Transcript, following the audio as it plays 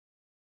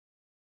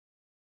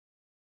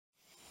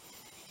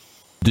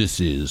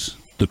This is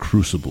The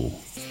Crucible,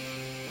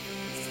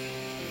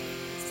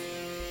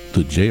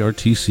 the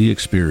JRTC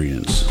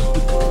experience. Shouts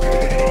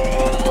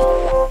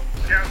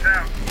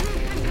out.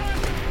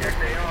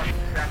 SA on.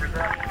 Snappers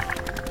up.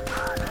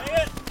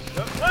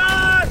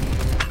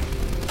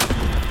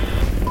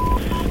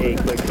 Hey,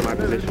 click to my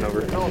position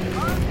over. Countdown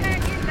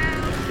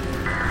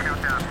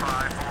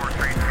 5, 4,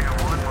 3, 2,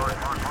 1, 1,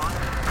 1, 1.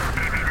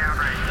 EV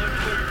downrange.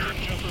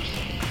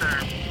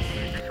 Sir,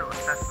 initial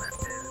assessment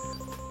is...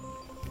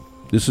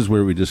 This is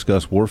where we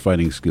discuss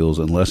warfighting skills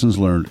and lessons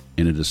learned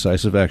in a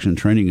decisive action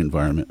training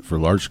environment for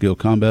large-scale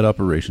combat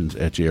operations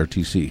at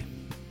JRTC.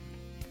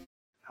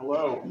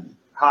 Hello.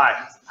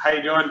 Hi. How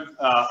you doing?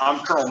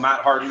 I'm Colonel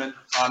Matt Hardman.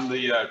 I'm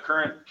the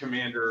current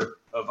commander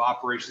of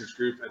Operations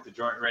Group at the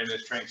Joint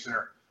Readiness Training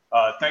Center.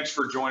 Thanks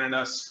for joining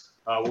us.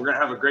 We're going to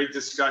have a great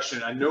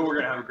discussion. I know we're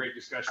going to have a great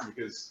discussion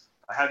because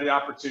I had the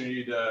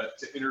opportunity to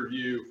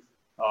interview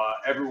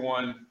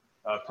everyone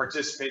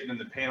participating in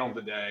the panel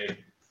today.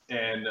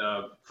 And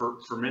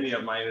for many of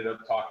them, I ended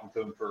up talking to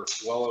them for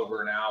well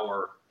over an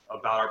hour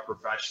about our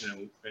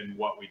profession and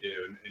what we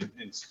do.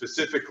 And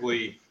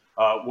specifically,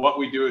 what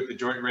we do at the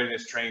Joint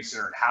Readiness Training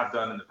Center and have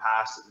done in the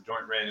past at the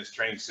Joint Readiness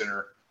Training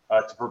Center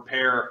to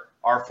prepare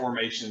our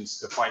formations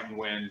to fight and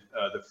win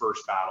the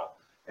first battle.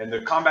 And the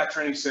combat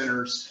training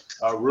centers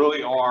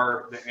really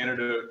are the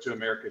antidote to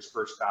America's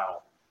first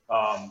battle.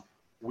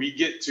 We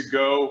get to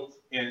go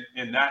in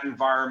that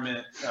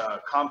environment,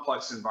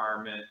 complex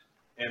environment,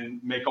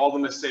 and make all the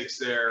mistakes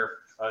there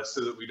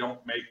so that we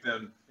don't make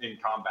them in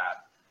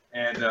combat.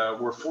 And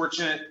we're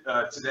fortunate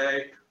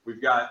today.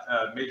 We've got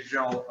Major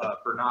General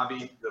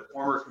Bernabe, the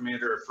former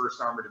commander of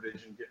 1st Armored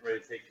Division, getting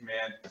ready to take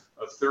command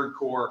of 3rd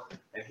Corps.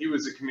 And he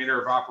was the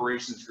commander of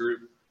Operations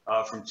Group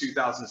from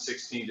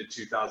 2016 to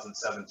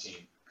 2017.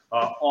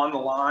 On the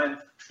line,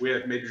 we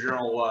have Major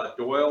General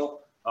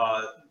Doyle,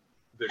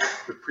 the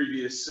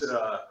previous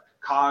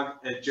COG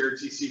at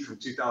JRTC from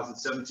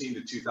 2017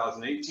 to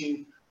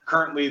 2018.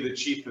 Currently the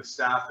chief of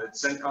staff at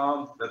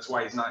CENTCOM. That's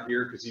why he's not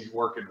here, because he's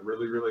working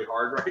really, really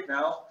hard right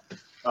now.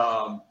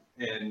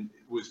 And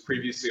was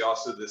previously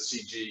also the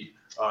CG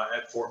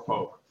at Fort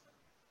Polk.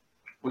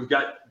 We've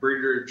got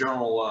Brigadier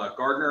General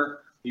Gardner.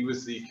 He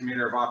was the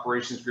commander of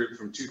Operations Group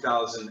from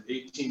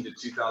 2018 to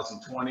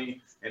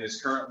 2020 and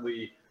is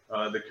currently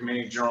the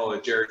commanding general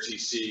at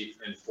JRTC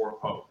in Fort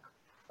Polk.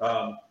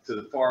 To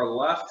the far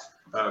left,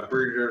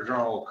 Brigadier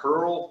General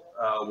Curl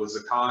was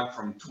a COG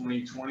from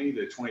 2020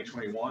 to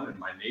 2021 and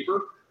my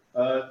neighbor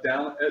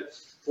down at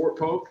Fort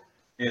Polk,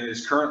 and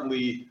is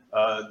currently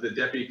the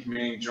Deputy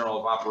Commanding General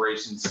of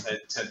Operations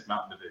at 10th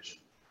Mountain Division.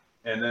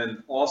 And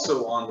then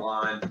also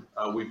online,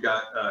 we've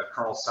got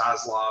Colonel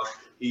Saslov.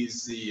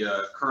 He's the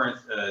current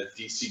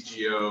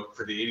DCGO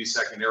for the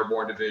 82nd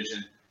Airborne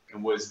Division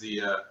and was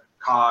the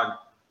COG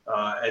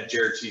at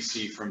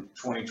JRTC from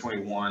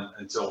 2021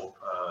 until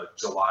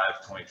July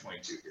of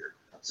 2022 here.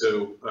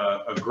 So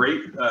a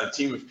great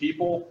team of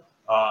people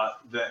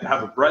that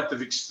have a breadth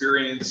of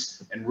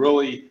experience, and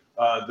really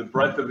the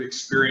breadth of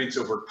experience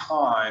over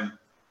time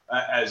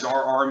as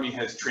our Army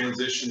has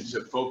transitioned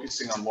to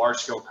focusing on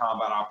large-scale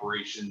combat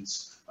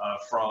operations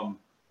from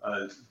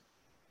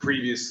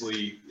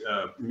previously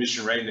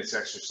mission readiness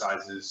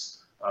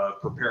exercises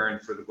preparing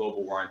for the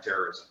global war on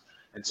terrorism.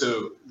 And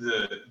so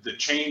the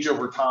change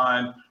over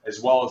time,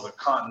 as well as the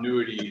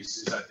continuities,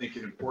 is I think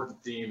an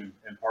important theme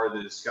and part of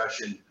the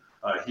discussion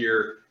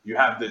here. You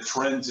have the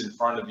trends in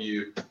front of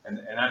you, and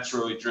that's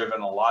really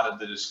driven a lot of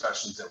the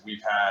discussions that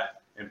we've had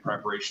in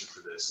preparation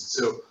for this. And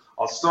so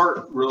I'll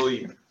start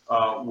really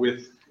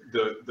with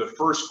the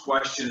first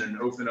question and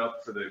open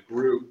up for the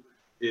group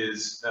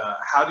is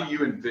how do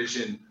you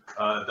envision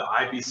the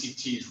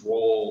IBCT's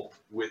role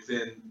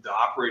within the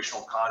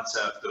operational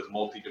concept of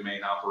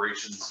multi-domain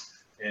operations?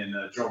 And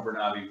General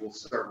Bernabe, we'll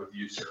start with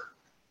you, sir.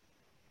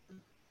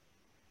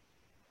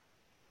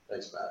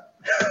 Thanks, Matt.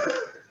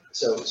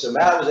 So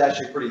Matt was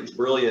actually pretty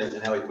brilliant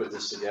in how he put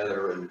this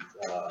together, and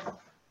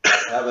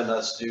having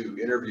us do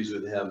interviews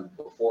with him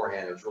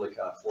beforehand, it was really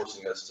kind of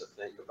forcing us to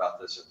think about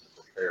this and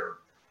to prepare.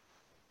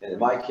 And in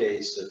my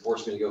case, it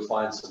forced me to go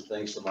find some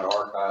things from my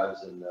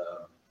archives and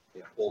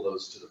pull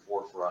those to the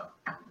forefront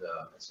and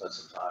spend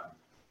some time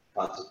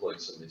contemplating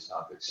some of these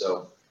topics.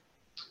 So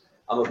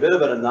I'm a bit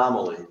of an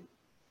anomaly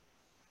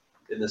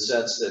in the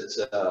sense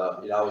that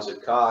I was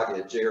at COG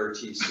at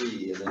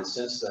JRTC, and then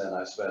since then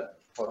I spent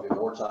probably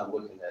more time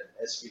looking at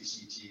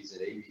SBCTs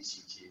and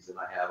ABCTs than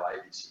I have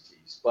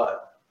IBCTs.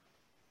 But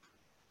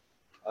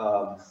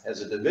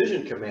as a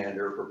division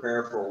commander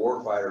preparing for a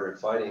warfighter and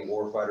fighting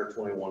Warfighter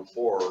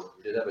 21-4,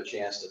 we did have a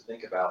chance to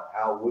think about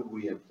how would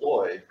we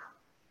employ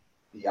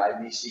the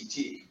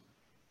IBCT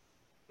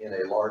in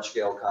a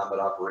large-scale combat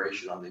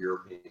operation on the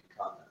European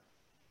continent.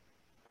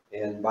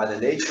 And by the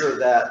nature of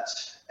that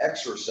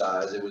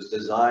exercise, it was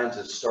designed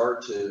to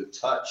start to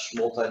touch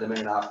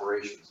multi-domain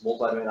operations.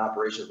 Multi-domain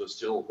operations was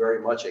still very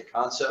much a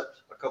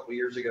concept a couple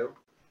years ago.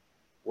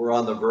 We're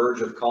on the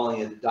verge of calling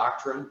it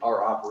doctrine,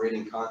 our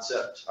operating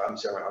concept. I'm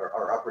sorry,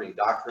 our operating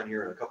doctrine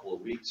here in a couple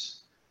of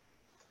weeks.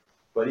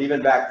 But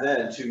even back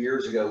then, 2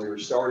 years ago, we were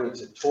starting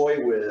to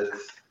toy with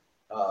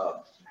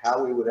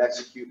how we would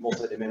execute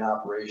multi-domain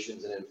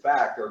operations. And in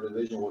fact, our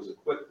division was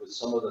equipped with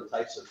some of the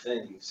types of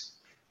things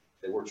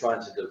that we're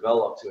trying to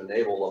develop to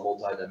enable a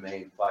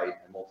multi-domain fight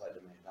and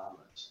multi-domain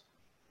dominance.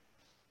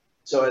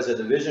 So as a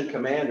division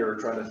commander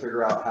trying to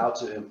figure out how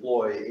to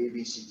employ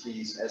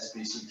ABCTs,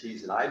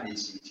 SBCTs, and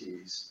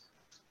IBCTs,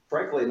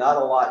 frankly, not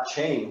a lot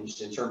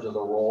changed in terms of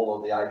the role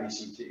of the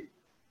IBCT.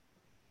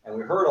 And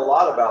we heard a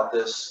lot about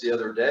this the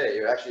other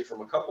day, actually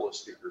from a couple of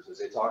speakers, as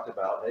they talked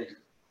about, hey,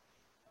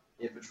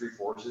 infantry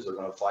forces are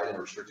going to fight in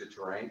restricted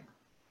terrain.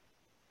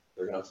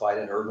 They're going to fight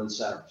in urban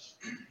centers.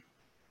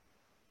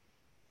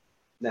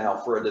 Now,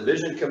 for a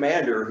division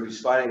commander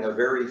who's fighting a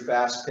very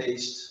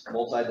fast-paced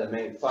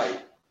multi-domain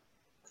fight,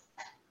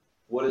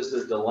 what is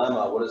the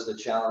dilemma? What is the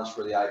challenge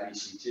for the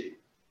IBCT?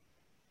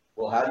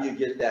 Well, how do you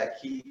get that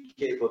key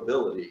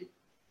capability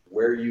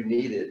where you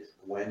need it,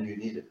 when you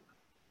need it?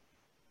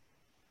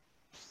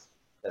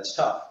 That's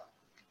tough.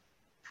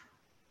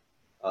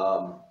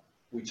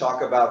 We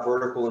talk about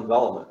vertical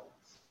envelopment.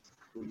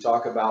 We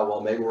talk about,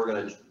 well, maybe we're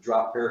going to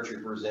drop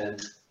paratroopers in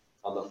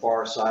on the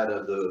far side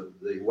of the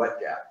wet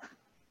gap.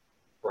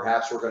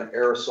 Perhaps we're going to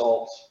air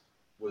assault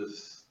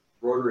with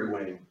rotary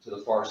wing to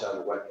the far side of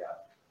the wet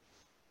gap.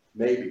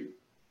 Maybe.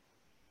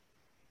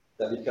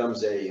 That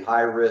becomes a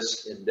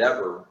high-risk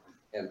endeavor,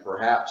 and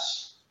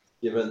perhaps,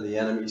 given the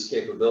enemy's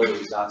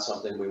capabilities, not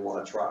something we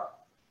want to try.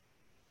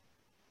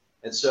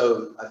 And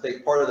so I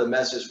think part of the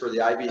message for the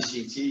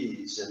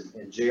IBCTs,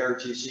 and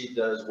JRTC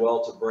does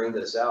well to bring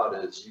this out,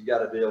 is you got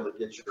to be able to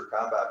get your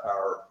combat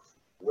power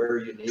where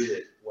you need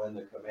it when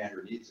the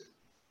commander needs it.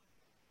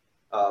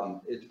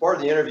 It's part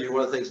of the interview.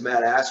 One of the things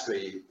Matt asked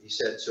me, he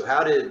said, so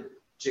how did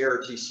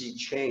JRTC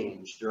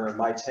change during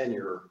my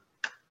tenure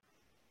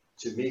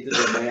to meet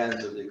the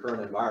demands of the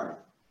current environment?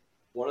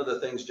 One of the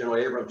things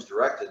General Abrams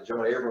directed,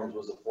 General Abrams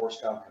was the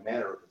FORSCOM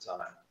commander at the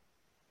time.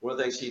 One of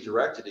the things he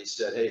directed, he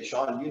said, hey,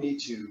 Sean, you need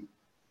to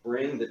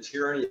bring the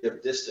tyranny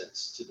of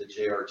distance to the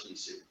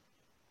JRTC.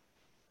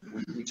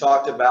 We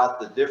talked about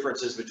the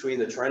differences between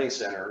the training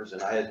centers,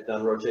 and I had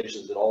done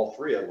rotations at all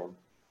three of them.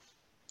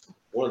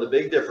 One of the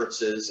big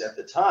differences at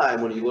the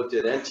time when you looked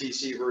at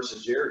NTC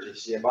versus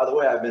JRTC, and by the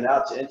way, I've been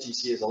out to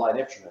NTC as a light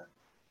infantryman.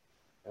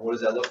 And what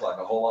does that look like?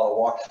 A whole lot of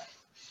walking.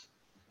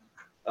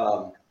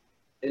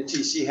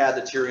 NTC had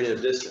the tyranny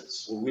of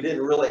distance. Well, we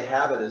didn't really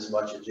have it as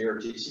much at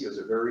JRTC. It was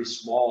a very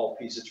small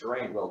piece of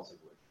terrain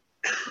relatively.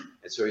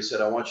 And so he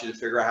said, I want you to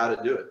figure out how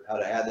to do it, how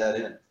to add that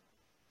in.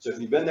 So if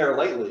you've been there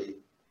lately,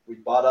 we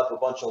bought up a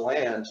bunch of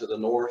land to the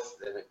north,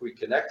 and if we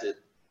connected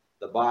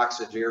the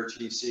box at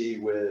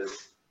JRTC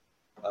with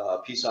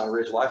Peace on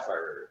Ridge live fire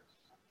area.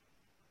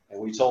 And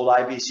we told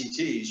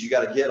IBCTs, you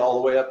got to get all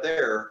the way up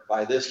there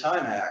by this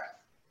time hack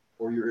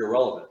or you're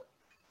irrelevant.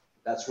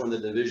 That's when the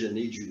division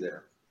needs you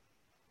there.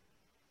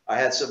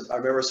 I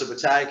remember some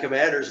battalion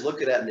commanders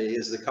looking at me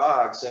as the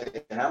COG saying,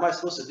 how am I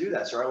supposed to do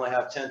that, sir? I only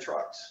have 10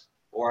 trucks,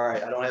 or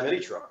I don't have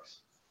any trucks.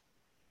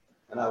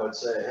 And I would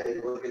say,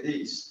 hey, look at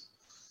these.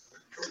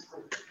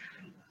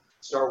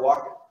 Start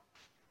walking.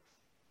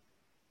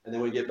 And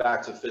then we get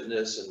back to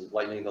fitness and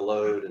lightening the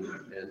load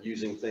and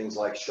using things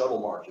like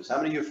shuttle marches. How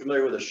many of you are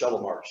familiar with a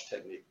shuttle march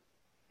technique?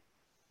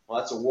 Well,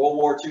 that's a World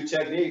War II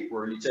technique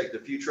where you take the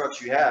few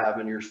trucks you have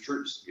and your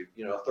troops,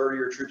 a third of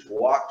your troops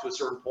walk to a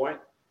certain point.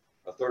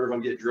 A third of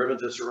them get driven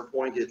to a certain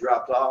point, get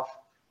dropped off,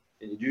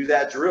 and you do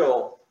that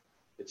drill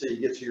until you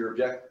get to your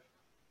objective.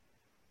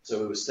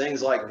 So it was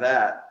things like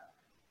that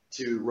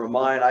to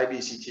remind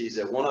IBCTs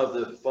that one of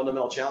the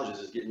fundamental challenges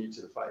is getting you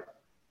to the fight.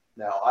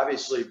 Now,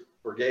 obviously,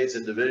 brigades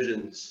and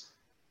divisions,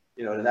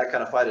 in that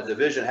kind of fight, a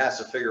division has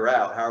to figure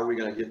out how are we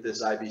going to get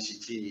this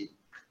IBCT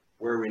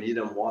where we need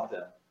them, want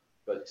them.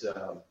 But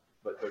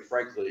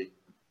frankly,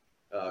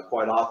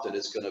 quite often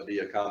it's going to be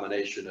a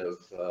combination of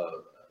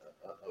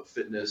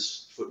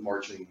fitness, foot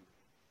marching,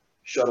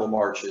 shuttle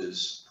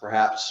marches,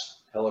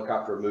 perhaps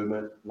helicopter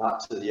movement, not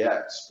to the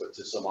X, but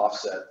to some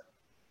offset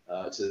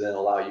to then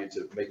allow you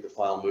to make the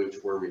final move to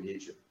where we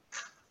need you.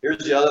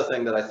 Here's the other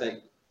thing that I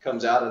think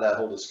comes out of that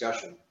whole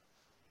discussion.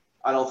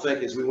 I don't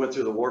think as we went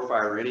through the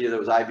warfire, any of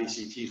those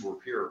IBCTs were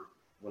pure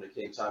when it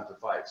came time to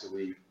fight. So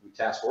we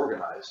task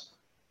organized.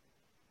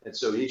 And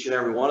so each and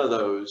every one of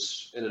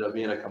those ended up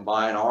being a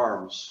combined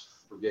arms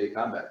brigade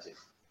combat team.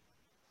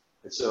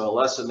 And so a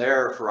lesson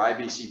there for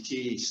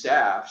IBCT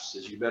staffs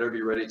is you better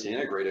be ready to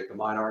integrate a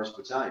combined arms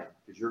battalion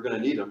because you're going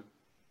to need them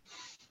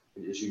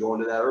as you go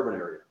into that urban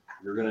area.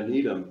 You're going to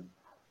need them,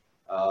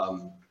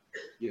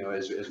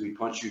 as we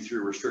punch you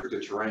through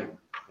restricted terrain.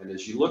 And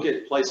as you look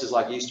at places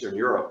like Eastern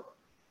Europe,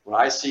 when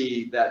I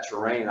see that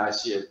terrain, I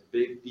see a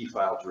big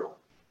defile drill.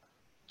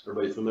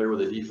 Everybody familiar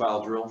with a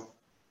defile drill?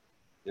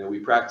 We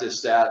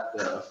practiced that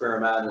a fair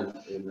amount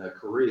in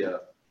Korea.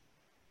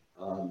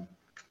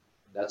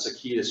 That's a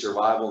key to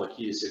survival and a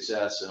key to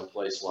success in a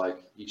place like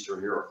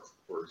Eastern Europe,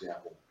 for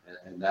example.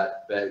 And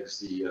that begs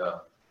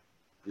the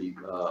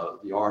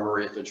armor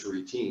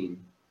infantry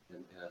team.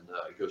 And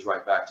it goes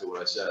right back to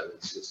what I said.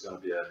 It's going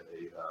to be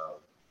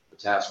a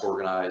task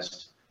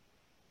organized,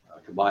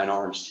 combined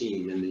arms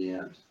team in the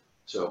end.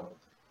 So,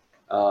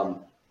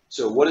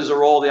 so what is the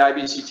role of the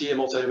IBCT in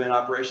multi-domain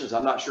operations?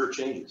 I'm not sure it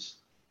changes.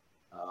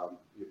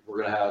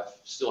 We're going to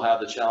still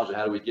have the challenge of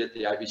how do we get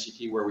the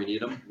IBCT where we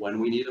need them, when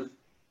we need them.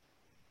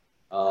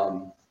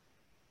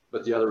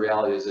 But the other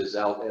reality is as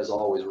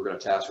always, we're going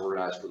to task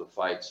organize for the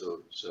fight.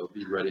 So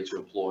be ready to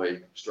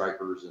employ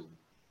strikers and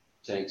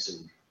tanks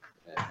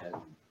and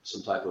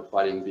some type of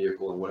fighting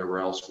vehicle and whatever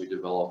else we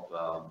develop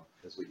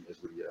as we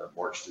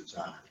march through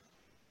time.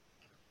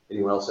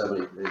 Anyone else have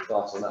any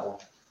thoughts on that one?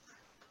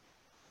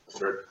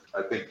 Sure.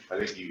 I think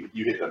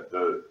you hit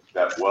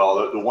that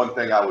well. The one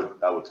thing I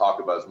would talk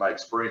about is my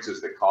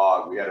experiences at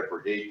COG. We had a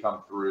brigade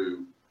come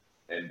through,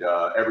 and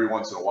every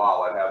once in a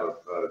while I'd have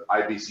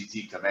a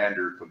IBCT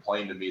commander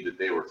complain to me that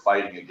they were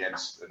fighting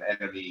against an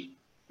enemy,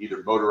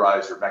 either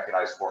motorized or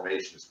mechanized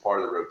formation as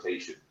part of the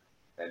rotation.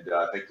 And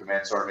I think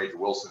Command Sergeant Major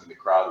Wilson in the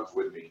crowd was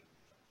with me,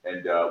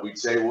 and we'd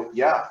say, well,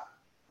 yeah,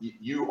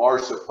 you are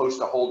supposed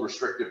to hold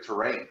restrictive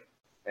terrain,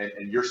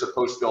 and you're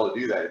supposed to be able to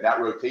do that. In that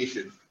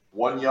rotation,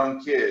 one young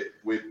kid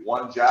with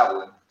one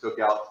javelin took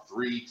out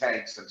 3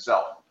 tanks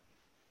himself.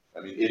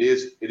 I mean, it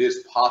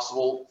is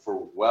possible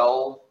for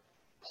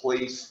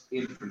well-placed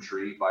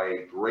infantry by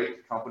a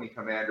great company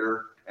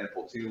commander and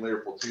platoon leader,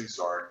 platoon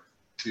sergeant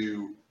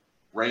to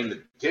rain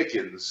the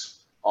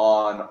dickens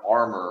on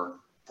armor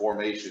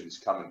formations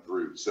coming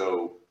through.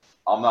 So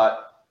I'm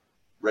not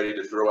ready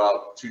to throw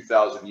out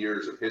 2,000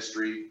 years of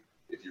history.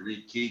 If you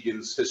read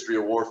Keegan's History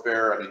of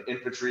Warfare, I mean,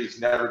 infantry has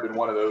never been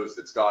one of those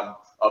that's gone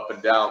up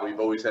and down. We've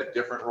always had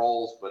different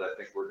roles, but I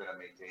think we're going to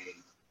maintain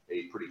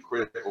a pretty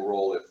critical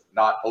role, if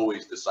not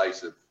always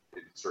decisive,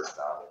 in certain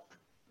battles.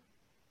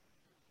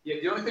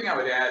 Yeah, the only thing I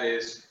would add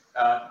is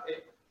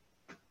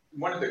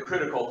one of the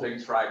critical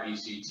things for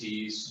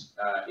IBCTs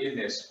in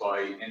this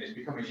fight, and it's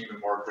becoming even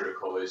more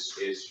critical, is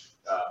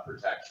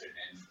protection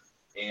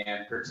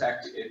and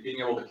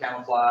being able to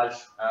camouflage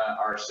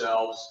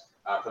ourselves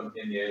from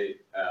in the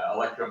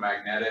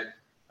electromagnetic,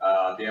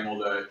 being able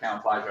to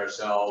camouflage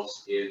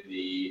ourselves in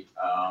the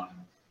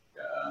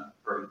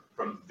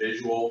from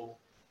visual,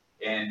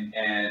 and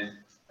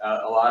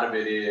a lot of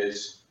it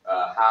is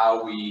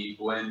how we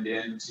blend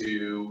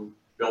into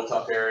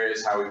built-up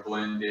areas, how we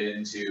blend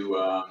into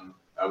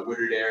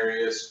wooded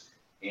areas,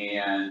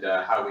 and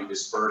how we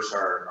disperse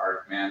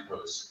our command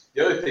posts.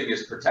 The other thing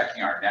is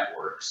protecting our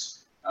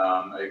networks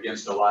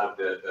against a lot of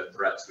the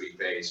threats we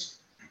face.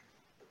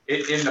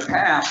 In the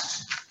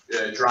past,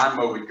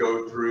 Dronmo would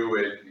go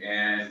through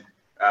and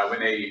when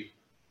they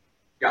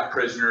got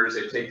prisoners,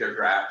 they'd take their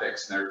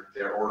graphics and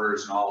their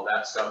orders and all of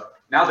that stuff.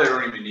 Now they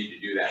don't even need to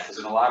do that, because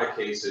in a lot of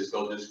cases,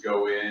 they'll just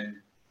go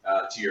in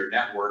to your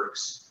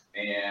networks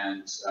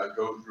and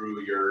go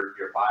through your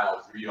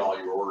files, read all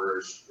your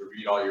orders,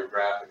 read all your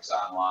graphics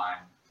online.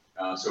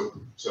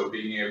 So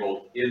being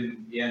able,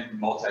 in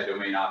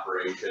multi-domain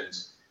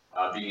operations,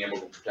 being able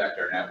to protect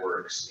our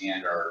networks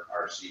and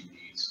our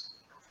CPs.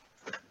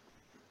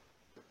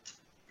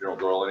 General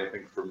Doyle,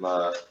 anything from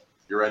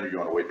your end, or you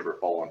want to wait for a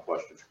follow-on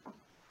question?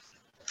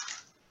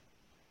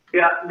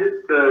 Yeah,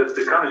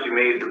 the comments you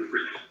made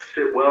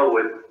sit well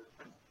with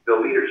the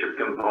leadership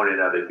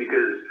component of it,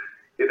 because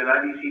if an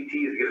IBCT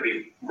is going to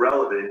be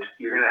relevant,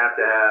 you're going to have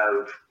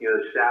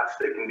staff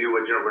that can do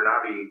what General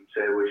Bernabe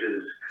said, which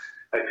is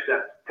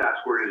accept task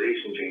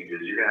organization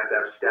changes. You're going to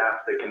have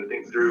staff that can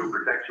think through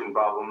protection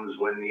problems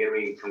when the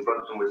enemy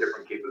confronts them with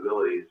different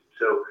capabilities.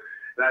 So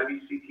the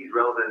IBCT's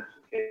relevance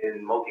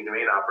in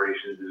multi-domain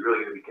operations is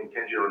really going to be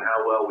contingent on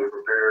how well we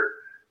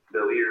prepare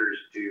the leaders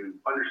to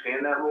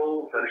understand that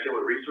role, to understand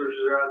what resources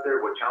are out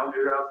there, what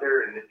challenges are out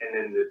there, and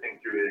then to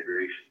think through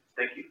integration.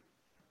 Thank you.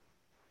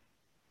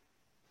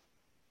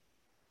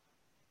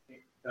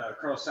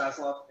 Colonel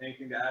Saslov,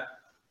 anything to add?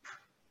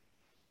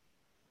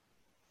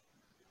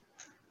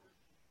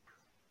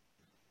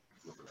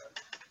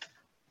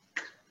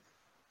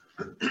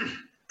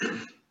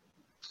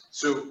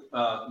 So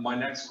my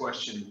next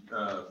question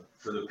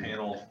for the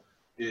panel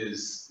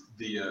is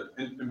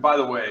and by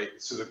the way,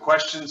 so the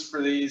questions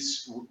for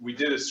these, we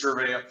did a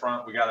survey up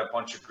front. We got a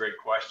bunch of great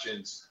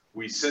questions.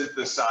 We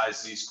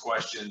synthesized these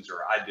questions,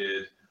 or I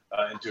did,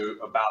 into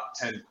about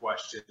 10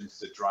 questions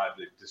to drive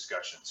the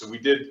discussion. So we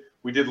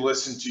did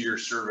listen to your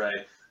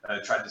survey,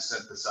 tried to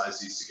synthesize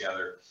these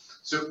together.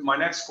 So my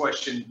next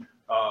question,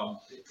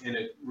 and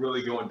it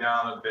really going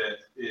down a bit,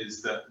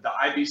 is the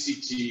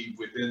IBCT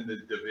within the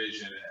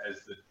division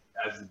as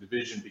the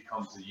division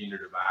becomes a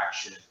unit of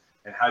action,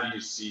 and how do you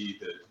see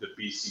the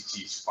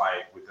BCT's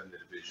fight within the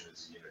division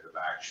as a unit of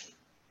action?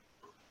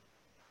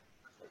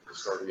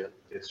 Start again.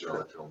 Yes,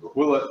 sir.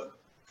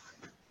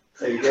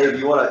 Hey, Dave,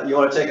 you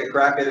want to take a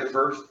crack at it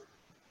first?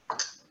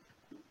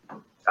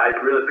 I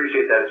really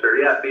appreciate that, sir.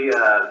 Yeah,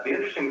 the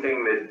interesting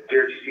thing that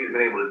JRTC has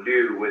been able to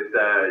do with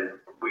the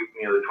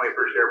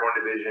 21st Airborne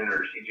Division,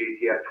 or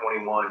CJTF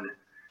 21,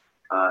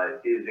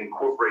 is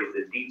incorporate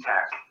the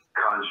DTAC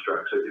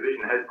construct, so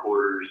division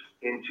headquarters,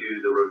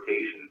 into the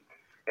rotation.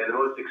 And the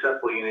most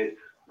successful units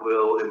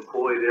will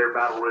employ their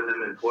battle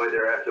rhythm, employ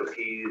their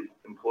SOPs,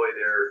 employ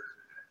their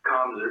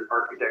comms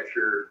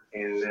architecture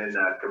and then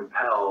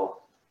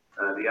compel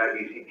the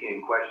IBCT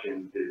in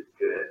question to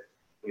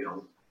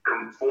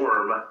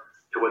conform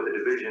to what the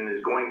division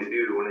is going to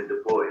do when it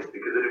deploys,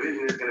 because the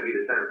division is going to be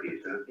the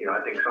centerpiece. And,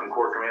 I think some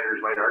corps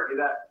commanders might argue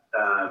that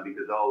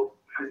because they'll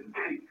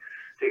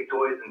take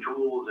toys and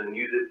tools and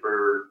use it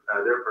for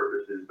their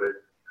purposes.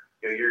 But,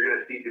 you're going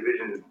to see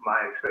divisions, my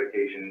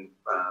expectation,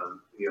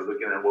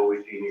 looking at what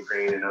we see in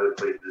Ukraine and other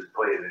places,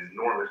 play an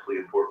enormously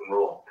important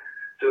role.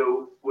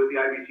 So what the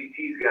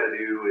IBCT's got to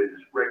do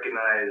is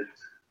recognize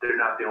they're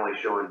not the only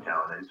show in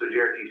town. And so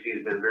JRTC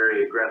has been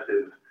very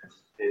aggressive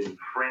in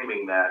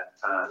framing that.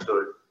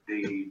 So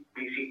the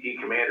BCT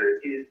commander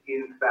is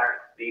in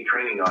fact the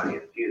training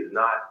audience. He is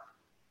not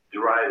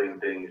driving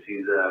things.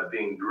 He's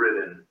being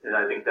driven. And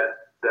I think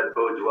that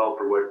bodes well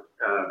for what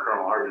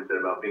Colonel Hardman said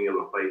about being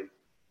able to fight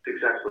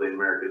successfully in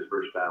America's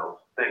first battles.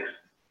 Thanks.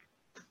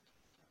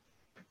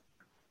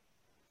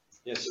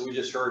 Yeah, so we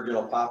just heard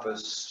General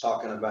Pappas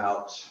talking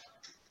about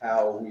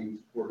how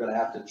we're going to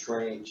have to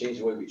change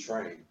the way we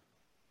train.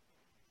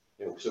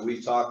 So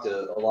we've talked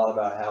a lot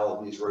about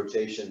how these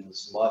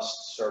rotations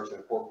must start to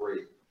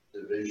incorporate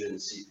division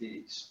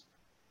CPs.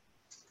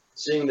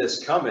 Seeing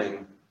this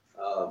coming,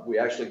 we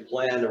actually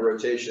planned a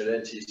rotation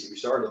at NTC. We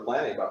started the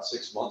planning about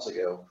 6 months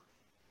ago.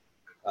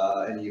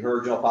 And you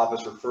heard General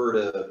Pappas refer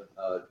to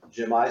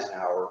Jim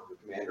Eisenhower, the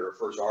commander of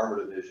 1st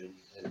Armored Division,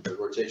 and the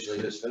rotation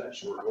they just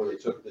finished, where they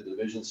took the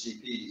division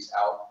CPs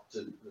out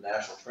to the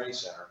National Training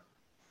Center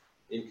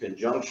in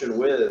conjunction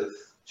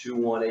with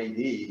 2-1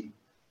 AD,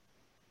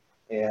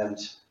 and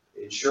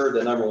ensured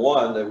that, number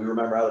one, that we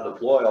remember how to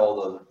deploy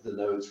all the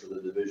nodes for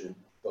the division,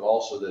 but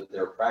also that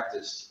they're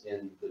practiced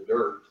in the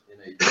dirt in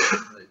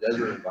a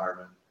desert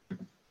environment,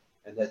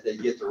 and that they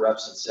get the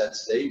reps and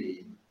sets they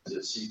need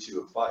to see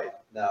to a fight.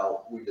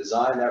 Now, we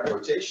designed that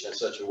rotation in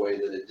such a way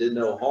that it did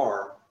no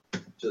harm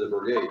to the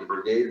brigade. The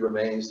brigade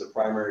remains the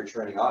primary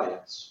training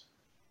audience,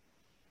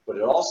 but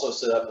it also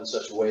set up in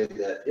such a way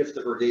that if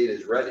the brigade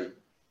is ready,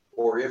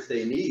 or if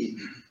they need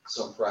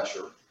some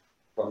pressure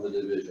from the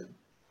division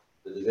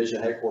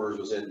headquarters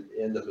was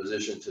in the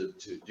position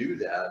to do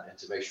that and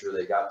to make sure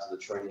they got to the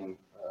training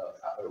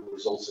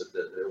results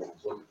that everyone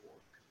was looking for.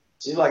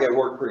 It seemed like it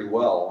worked pretty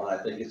well, and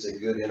I think it's a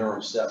good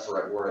interim step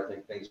for where I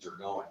think things are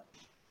going.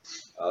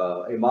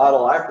 A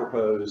model I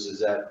propose is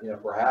that,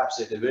 perhaps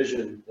a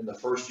division in the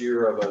first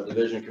year of a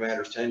division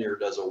commander's tenure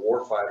does a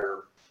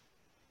warfighter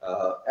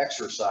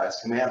exercise,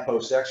 command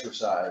post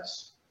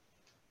exercise,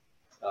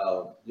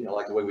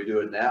 like the way we do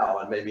it now,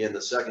 and maybe in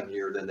the second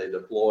year, then they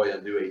deploy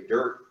and do a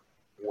dirt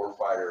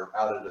warfighter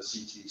out at a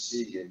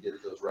CTC and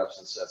get those reps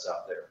and sets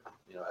out there,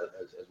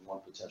 as one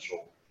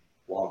potential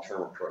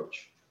long-term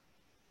approach.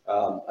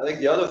 I think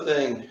the other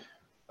thing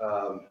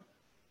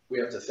we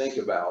have to think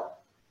about,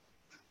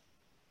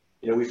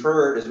 we've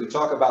heard, as we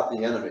talk about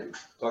the enemy,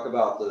 talk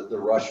about the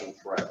Russian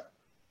threat.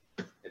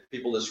 If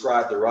people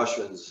describe the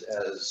Russians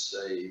as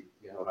an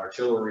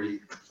artillery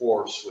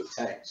force with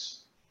tanks,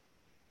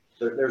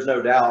 there's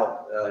no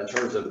doubt in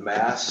terms of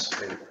mass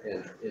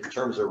and in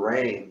terms of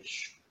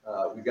range,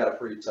 we've got a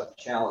pretty tough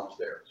challenge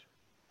there.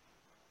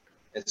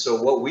 And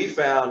so what we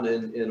found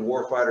in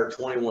Warfighter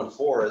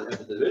 21-4 at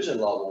the division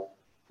level,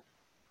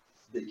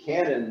 the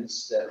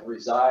cannons that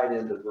reside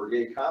in the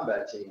brigade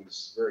combat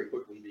teams very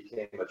quickly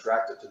became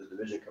attractive to the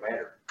division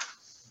commander,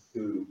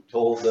 who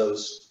told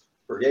those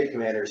brigade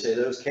commanders, say,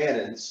 those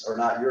cannons are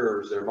not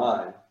yours, they're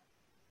mine.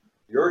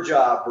 Your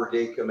job,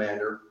 brigade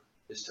commander,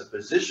 is to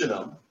position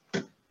them,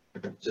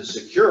 to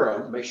secure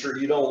them, make sure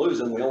you don't lose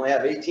them. We only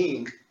have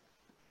 18.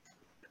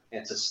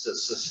 And to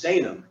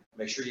sustain them,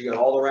 make sure you got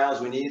all the rounds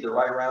we need, the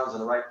right rounds in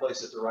the right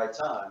place at the right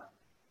time,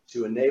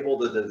 to enable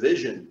the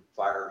division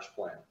fires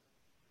plan.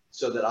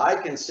 So that I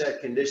can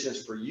set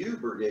conditions for you,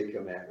 brigade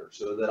commander,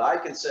 so that I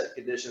can set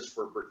conditions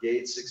for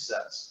brigade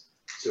success,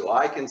 so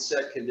I can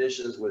set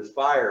conditions with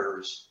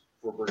fires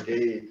for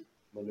brigade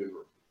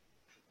maneuver.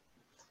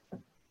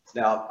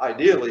 Now,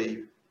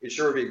 ideally, it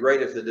sure would be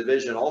great if the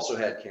division also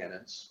had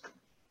cannons.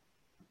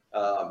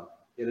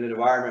 In an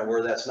environment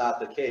where that's not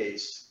the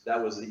case, that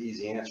was the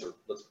easy answer.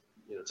 Let's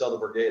tell the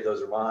brigade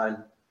those are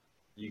mine.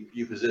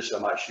 You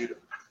position them, I shoot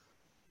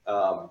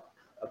them.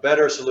 A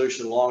better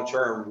solution long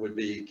term would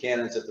be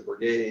cannons at the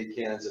brigade,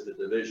 cannons at the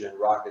division,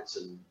 rockets,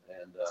 and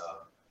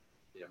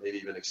maybe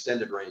even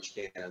extended range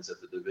cannons at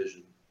the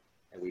division,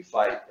 and we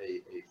fight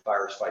a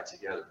fires fight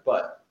together.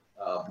 But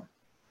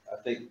I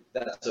think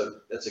that's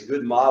a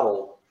good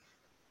model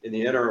in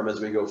the interim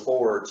as we go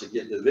forward to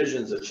get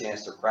divisions a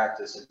chance to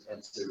practice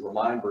and to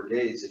remind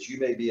brigades that you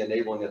may be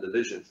enabling a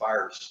division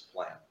fires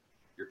plan.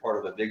 You're part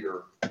of a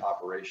bigger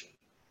operation.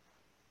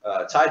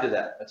 Tied to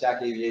that,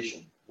 attack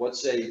aviation.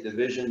 What's a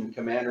division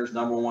commander's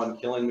 #1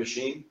 killing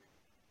machine?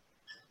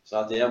 It's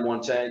not the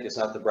M1 tank. It's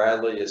not the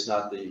Bradley. It's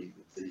not the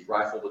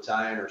rifle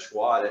battalion or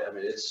squad. I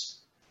mean, it's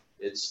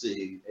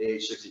the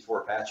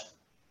AH-64 Apache.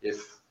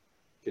 If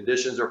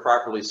conditions are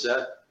properly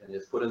set and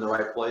if put in the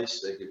right place,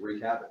 they could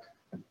wreak havoc.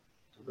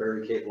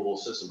 Very capable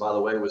system. By the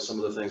way, with some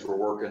of the things we're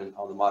working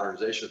on the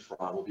modernization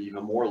front, will be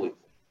even more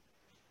lethal.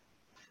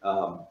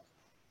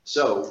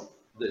 So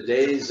the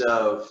days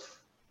of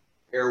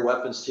air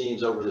weapons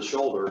teams over the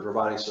shoulder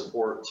providing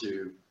support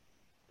to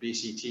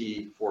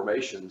BCT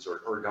formations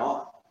are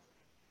gone,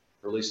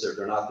 or at least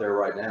they're not there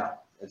right now.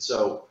 And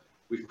so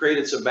we've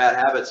created some bad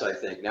habits, I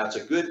think. Now it's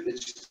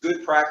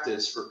good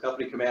practice for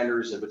company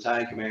commanders and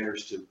battalion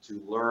commanders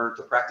to learn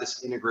to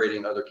practice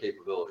integrating other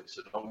capabilities.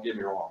 So don't get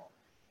me wrong.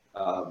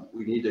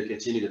 We need to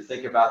continue to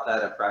think about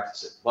that and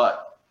practice it.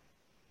 But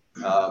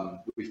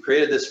we've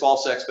created this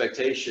false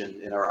expectation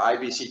in our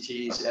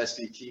IBCTs,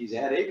 SBTs,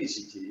 and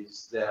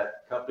ABCTs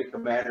that company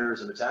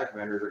commanders and battalion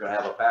commanders are going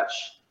to have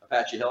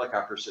Apache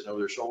helicopters sitting over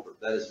their shoulder.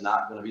 That is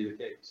not going to be the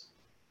case.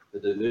 The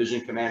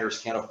division commanders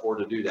can't afford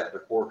to do that. The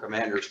corps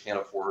commanders can't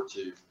afford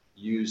to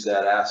use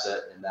that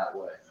asset in that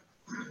way.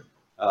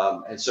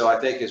 And so I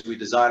think as we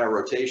design our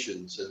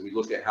rotations and we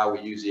look at how we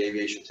use the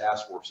aviation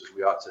task forces,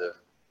 we ought to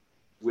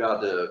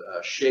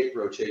shape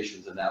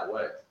rotations in that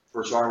way.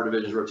 First Armored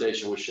Division's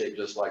rotation was shaped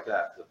just like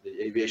that.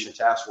 The aviation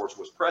task force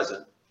was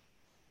present.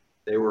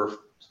 They were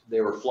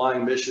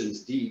flying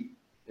missions deep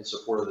in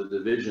support of the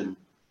division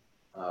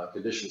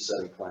condition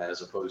setting plan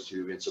as opposed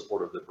to in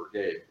support of the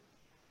brigade.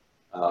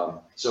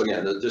 So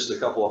again, just a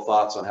couple of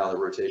thoughts on how the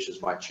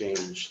rotations might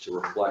change to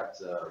reflect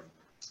the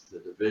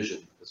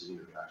division as a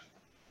unit of action.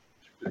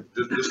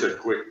 Just a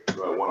quick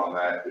one on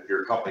that. If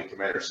you're a company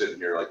commander sitting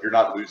here, like you're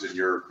not losing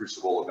your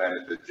Crucible event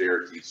at the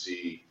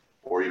JRTC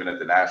or even at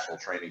the National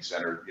Training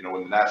Center. You know,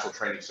 when the National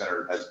Training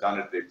Center has done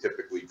it, they've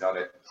typically done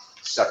it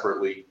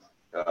separately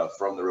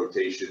from the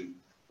rotation.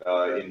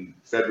 In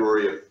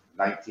February of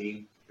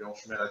 19, General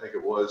Schmidt, I think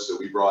it was, so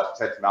we brought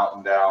Ted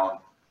Mountain down.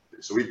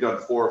 So we've done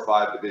 4 or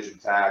 5 division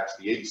TACs.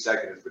 The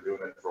 82nd has been doing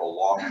it for a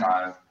long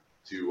time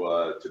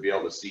to be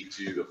able to see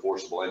to the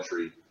forcible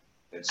entry.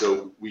 And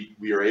so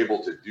we are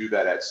able to do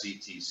that at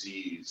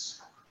CTCs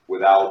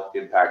without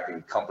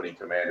impacting company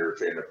commander or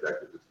training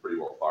objectives. It's pretty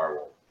well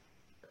firewalled.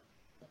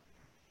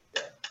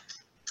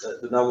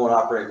 The number one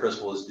operating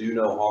principle is do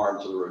no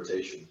harm to the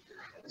rotation.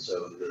 And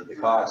so the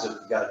COGs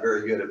have got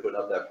very good at putting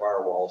up that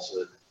firewall so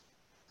that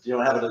you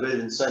don't have a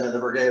division sending the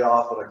brigade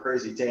off on a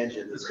crazy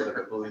tangent that's going to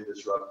completely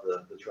disrupt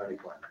the training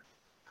plan.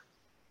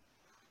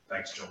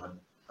 Thanks, gentlemen.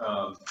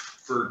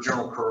 For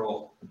General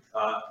Curl,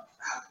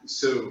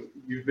 so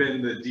you've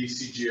been the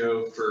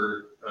DCGO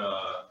for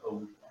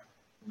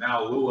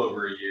now a little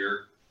over a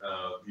year.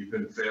 You've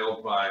been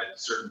failed by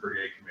certain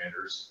brigade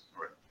commanders,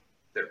 or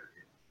their brigade,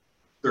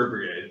 3rd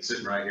Brigade,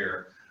 sitting right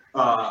here.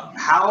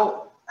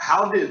 How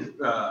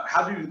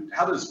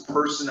does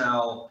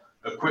personnel,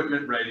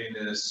 equipment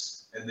readiness,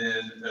 and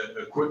then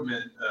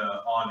equipment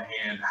on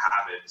hand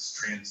habits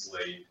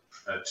translate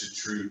to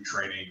true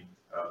training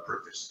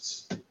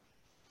proficiency?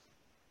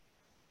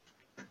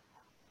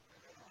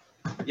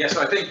 Yeah,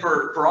 so I think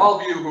for all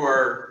of you who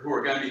are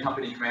going to be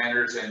company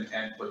commanders and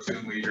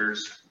platoon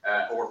leaders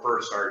or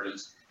first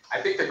sergeants, I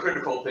think the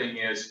critical thing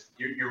is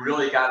you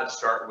really got to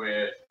start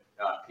with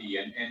P,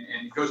 and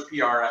it goes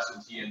P, R, S,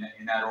 and T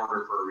in that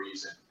order for a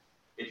reason.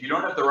 If you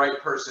don't have the right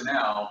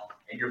personnel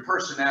and your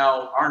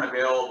personnel aren't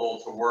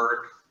available to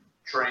work,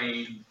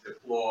 train,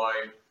 deploy,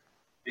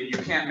 then you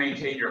can't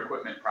maintain your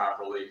equipment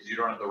properly because you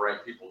don't have the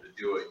right people to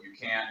do it. You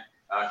can't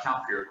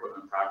account for your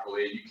equipment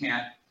properly, and you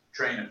can't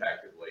train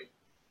effectively.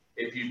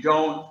 If you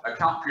don't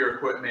account for your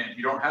equipment,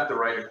 you don't have the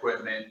right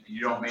equipment, and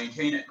you don't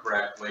maintain it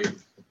correctly,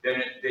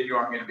 then you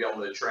aren't going to be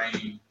able to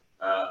train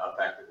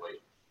effectively.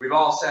 We've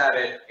all sat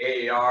at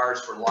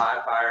AARs for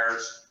live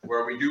fires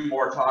where we do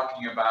more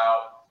talking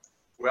about,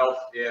 well,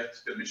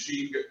 if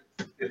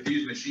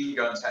these machine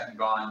guns hadn't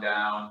gone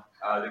down,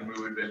 then we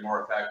would have been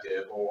more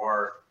effective.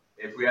 Or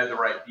if we had the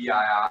right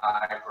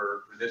BII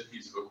for this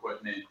piece of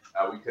equipment,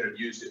 we could have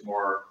used it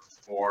more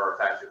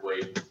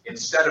effectively.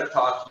 Instead of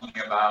talking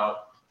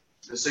about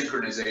the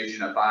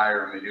synchronization of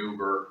fire and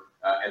maneuver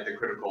at the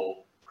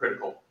critical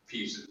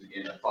pieces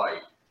in a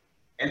fight.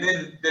 And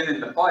then in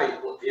the fight,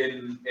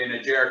 in a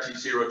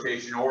JRTC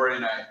rotation or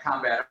in a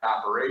combat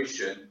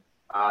operation,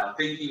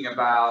 thinking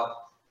about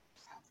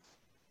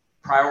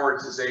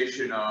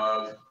prioritization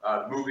of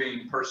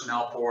moving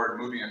personnel forward,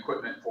 moving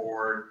equipment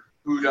forward,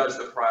 who does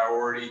the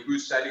priority,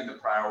 who's setting the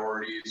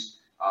priorities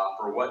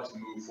for what to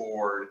move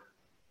forward,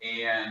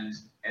 and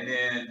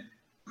then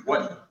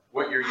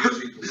what you're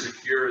using to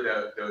secure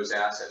those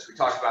assets. We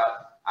talked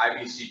about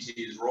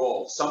IBCT's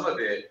role. Some of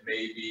it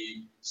may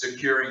be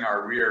securing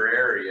our rear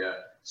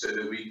area so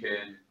that we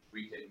can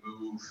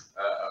move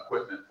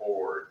equipment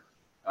forward.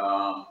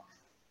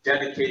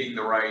 Dedicating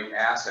the right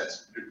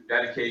assets,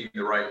 dedicating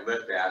the right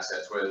lift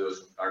assets, whether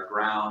those are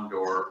ground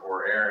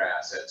or air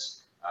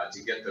assets,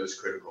 to get those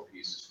critical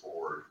pieces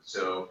forward.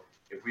 So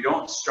if we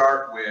don't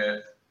start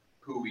with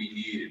who we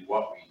need and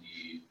what we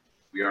need,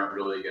 we aren't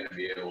really going to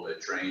be able to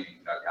train and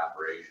conduct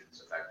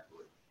operations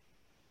effectively.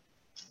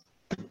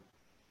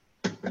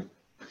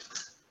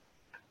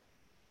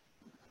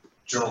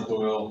 General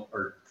Doyle,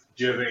 or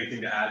do you have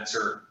anything to add,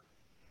 sir?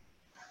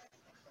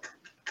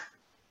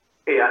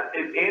 Hey,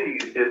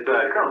 if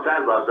Colonel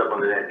Sadlov's up on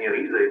the net,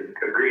 he's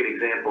a great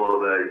example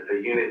of a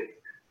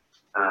unit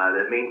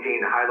that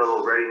maintained a high level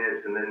of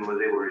readiness and then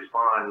was able to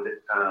respond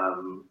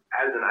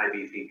as an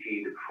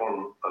IBCT to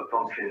perform a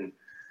function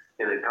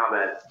in a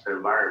combat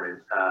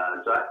environment.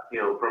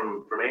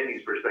 From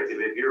Andy's perspective,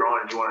 if you're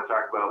on, you want to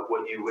talk about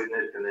what you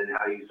witnessed and then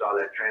how you saw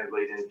that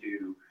translate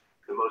into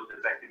the most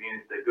effective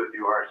units that go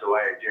through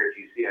RSOI or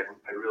JRTC,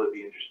 I'd really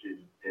be interested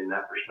in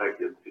that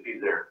perspective if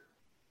he's there.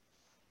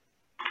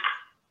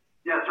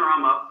 Yeah, sir,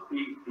 I'm up. Can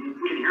you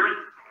hear me?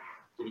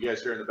 Can you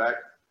guys hear in the back?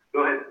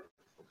 Go ahead.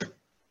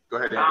 Go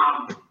ahead,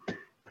 Andy.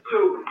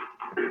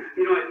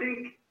 I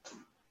think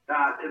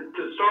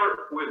to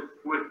start with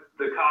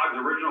the COG's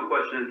original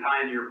question and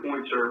tie into your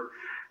point, sir,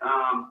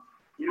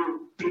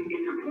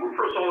 it's important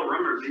for us all to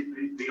remember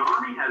the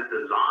Army has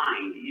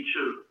designed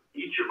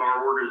each of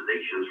our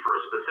organizations for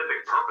a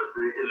specific purpose,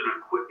 and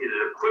it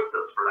equipped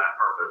us for that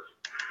purpose.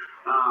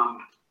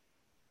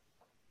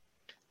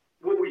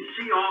 What we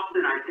see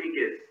often, I think,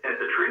 at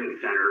the training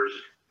centers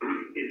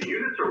is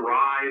units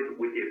arrive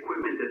with the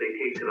equipment that they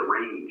take to the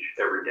range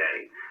every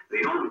day.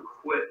 They don't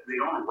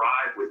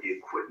arrive with the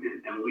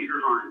equipment, and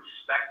leaders aren't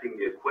inspecting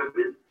the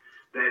equipment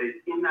that is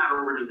in that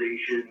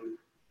organization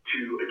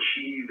to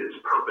achieve its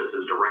purpose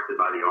as directed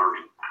by the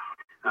Army.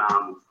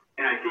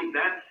 And I think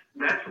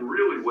that's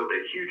really what the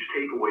huge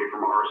takeaway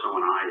from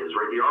RSO&I is,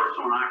 right? The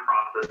RSO&I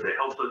process, it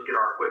helps us get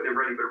our equipment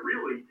ready, but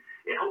really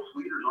it helps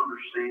leaders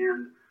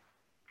understand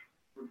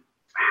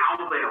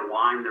how they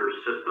align their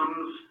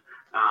systems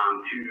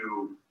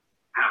to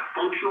have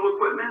functional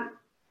equipment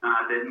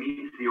that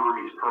meets the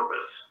Army's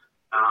purpose.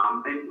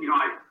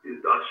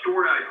 A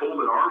story I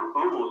told at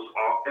almost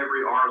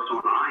every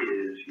RSO&I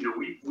is,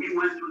 we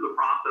went through the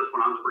process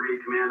when I was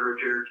brigade commander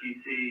at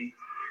JRTC.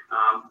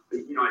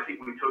 I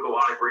think we took a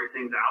lot of great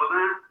things out of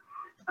that.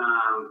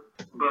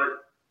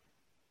 But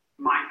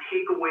my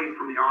takeaway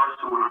from the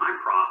RSO&I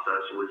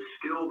process was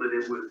still that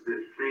it was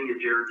this thing at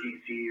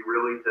JRTC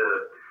really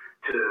to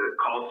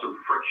cause some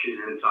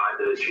friction inside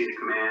the chain of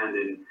command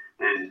and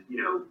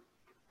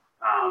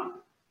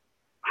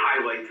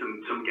highlight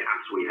some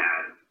gaps we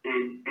had.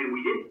 And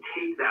we didn't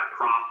take that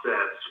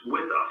process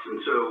with us.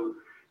 And so,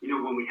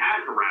 when we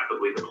had to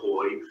rapidly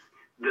deploy,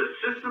 the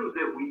systems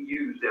that we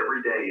used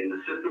every day and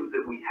the systems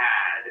that we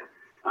had,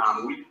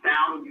 we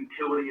found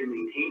utility in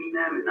maintaining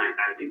them. And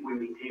I think we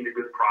maintained a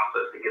good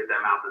process to get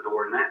them out the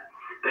door. And that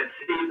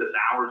saved us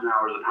hours and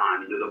hours of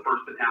time. The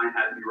first battalion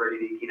had to be ready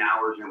in 18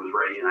 hours and it was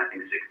ready in, I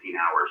think, 16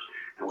 hours.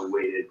 And we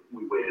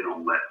waited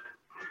on lift.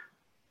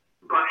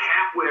 But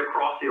halfway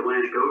across the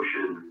Atlantic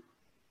Ocean,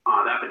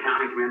 that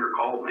battalion commander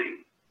called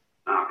me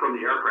from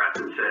the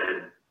aircraft and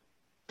said,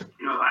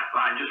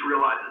 I just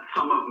realized that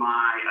some of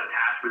my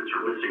attachments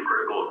are missing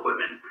critical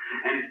equipment.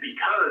 And it's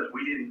because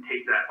we didn't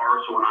take that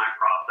RSO&I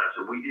process,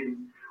 and we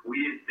didn't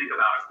think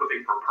about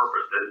equipping for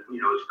purpose that,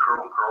 as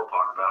Colonel Curl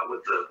talked about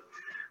where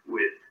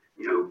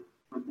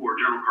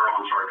General Curl,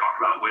 talked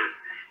about with,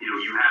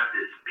 you have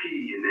this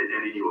P and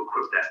then you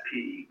equip that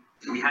P.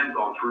 We hadn't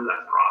gone through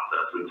that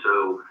process. And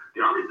so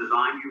the Army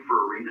designed you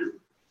for a reason.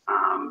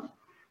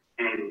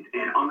 And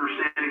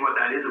understanding what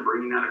that is and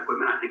bringing that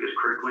equipment, I think, is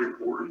critically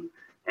important.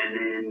 And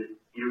then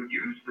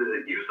use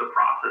the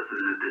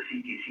processes at the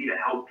CTC to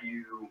help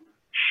you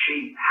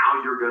shape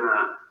how you're going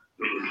to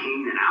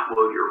maintain and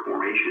outload your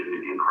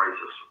formation in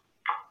crisis.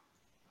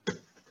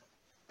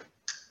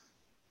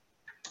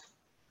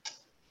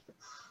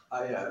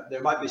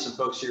 There might be some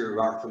folks here who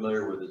aren't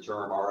familiar with the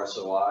term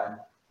RSOI,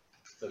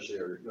 especially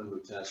our young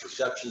lieutenants.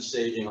 Reception,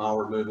 staging,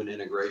 onward movement,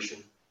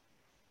 integration.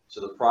 So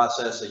the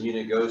process a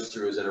unit goes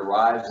through is it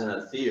arrives in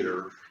a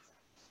theater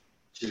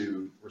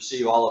to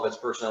receive all of its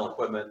personnel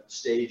equipment,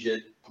 stage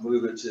it,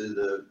 move it to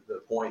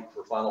the point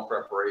for final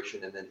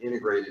preparation, and then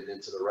integrate it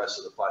into the rest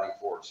of the fighting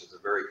force. It's a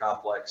very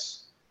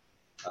complex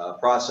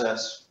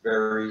process.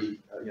 Very,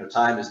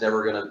 time is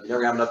never going to, you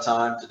never have enough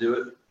time to do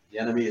it. The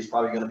enemy is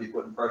probably going to be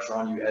putting pressure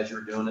on you as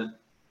you're doing it.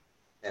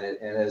 And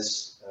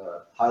as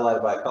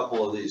highlighted by a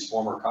couple of these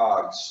former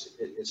COGs,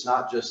 it's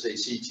not just a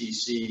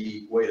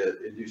CTC way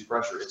to induce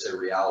pressure, it's a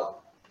reality.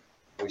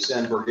 We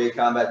send brigade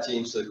combat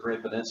teams to the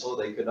Korean Peninsula,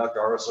 they conduct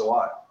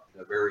RSOI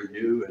in a very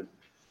new and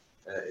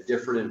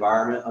different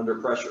environment under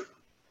pressure.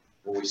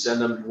 When we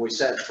sent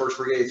 1st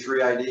Brigade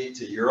 3ID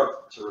to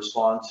Europe to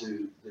respond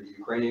to the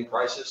Ukrainian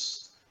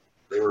crisis,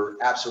 they were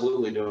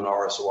absolutely doing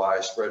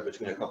RSOI spread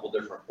between a couple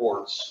different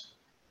ports.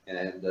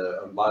 And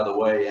by the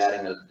way,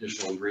 adding an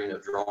additional ingredient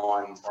of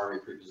drawing Army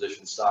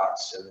pre-positioned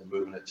stocks and then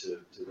moving it to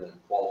then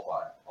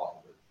qualify off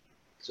of it.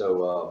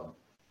 So,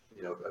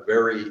 a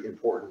very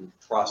important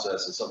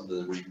process and something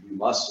that we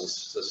must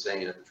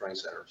sustain at the training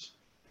centers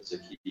as a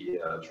key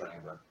training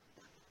event.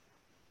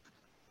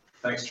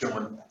 Thanks,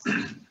 John.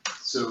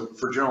 So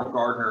for General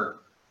Gardner,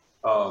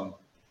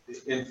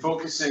 in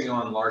focusing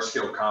on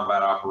large-scale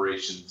combat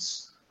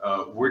operations,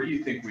 where do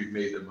you think we've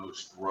made the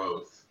most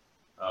growth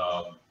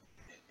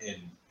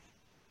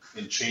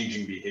in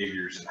changing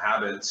behaviors and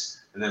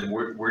habits? And then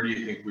where do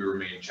you think we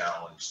remain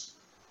challenged?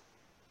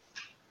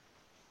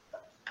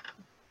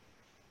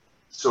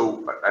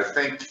 So I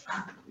think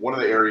one of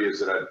the areas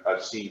that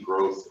I've seen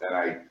growth, and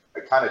I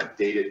kind of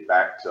date it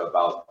back to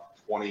about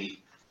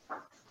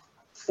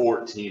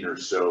 14 or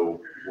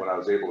so, when I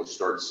was able to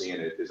start seeing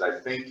it, is I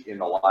think in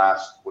the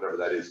last, whatever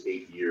that is,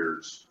 8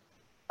 years,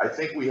 I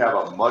think we have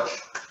a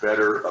much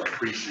better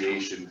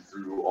appreciation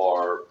through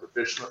our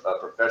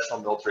professional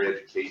military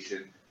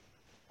education,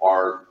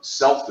 our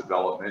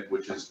self-development,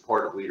 which is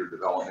part of leader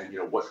development, you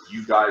know, what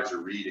you guys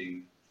are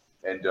reading,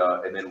 and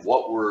then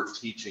what we're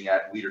teaching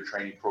at leader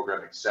training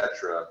program, et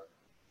cetera,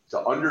 to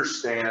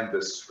understand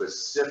the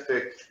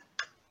specific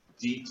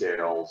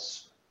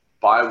details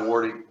by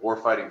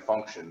warfighting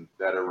function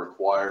that are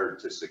required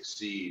to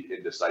succeed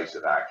in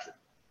decisive action.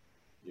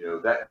 You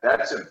know,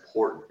 that's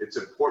important. It's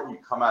important you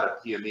come out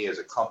of PME as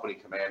a company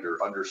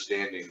commander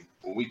understanding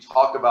when we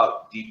talk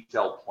about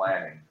detailed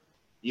planning,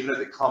 even at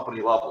the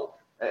company level,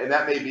 and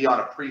that may be on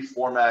a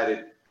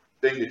pre-formatted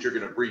thing that you're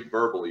going to brief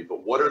verbally,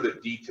 but what are the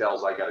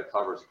details I got to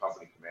cover as a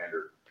company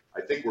commander?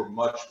 I think we're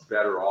much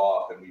better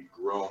off and we've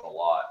grown a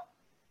lot.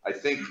 I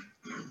think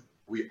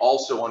we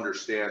also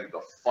understand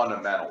the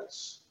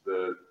fundamentals.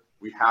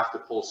 We have to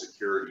pull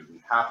security.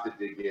 We have to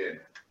dig in.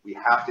 We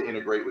have to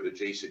integrate with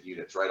adjacent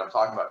units, right? I'm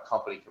talking about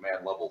company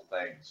command level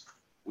things.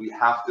 We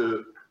have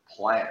to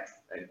plan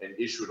and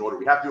issue an order.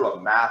 We have to do a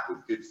map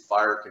with good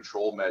fire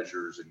control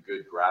measures and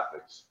good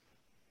graphics.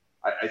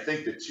 I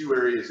think the two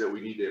areas that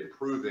we need to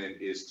improve in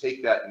is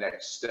take that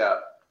next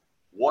step.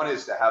 One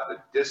is to have the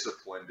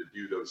discipline to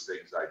do those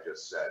things I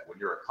just said. When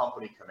you're a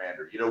company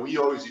commander, you know, we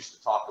always used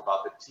to talk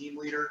about the team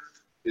leader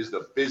is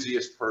the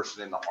busiest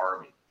person in the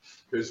Army,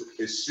 because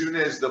as soon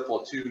as the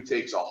platoon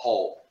takes a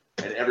halt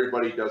and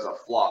everybody does a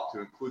flop, to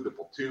include the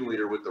platoon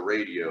leader with the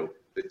radio,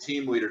 the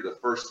team leader, the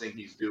first thing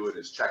he's doing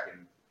is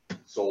checking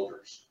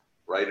soldiers,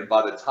 right? And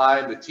by the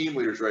time the team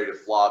leader's ready to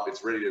flop,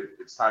 it's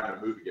time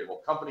to move again.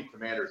 Well, company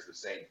commander is the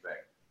same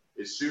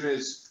thing. As soon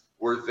as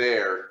we're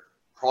there,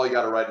 probably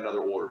got to write another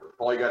order,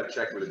 probably got to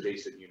check with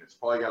adjacent units,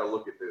 probably got to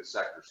look at the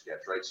sector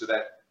sketch, right? So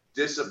that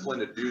discipline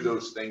to do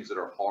those things that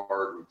are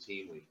hard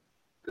routinely.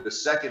 The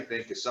second thing,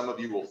 because some of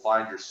you will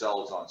find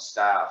yourselves on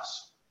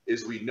staffs,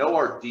 is we know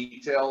our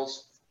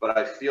details, but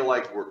I feel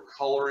like we're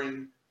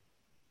coloring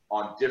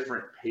on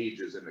different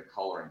pages in the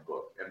coloring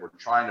book, and we're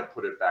trying to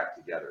put it back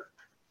together,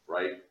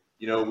 right?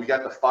 You know, we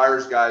got the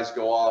fires guys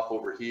go off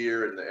over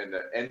here, and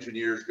the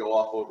engineers go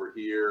off over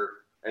here,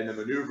 and the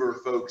maneuver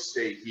folks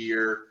stay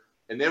here.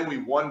 And then we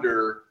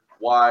wonder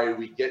why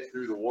we get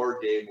through the war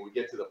game, when we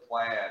get to the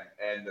plan,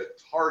 and the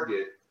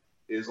target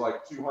is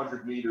like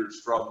 200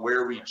 meters from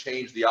where we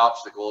changed the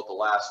obstacle at the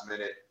last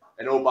minute.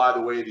 And oh, by the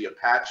way, the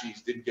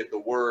Apaches didn't get the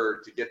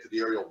word to get to the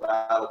aerial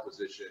battle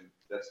position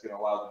that's going to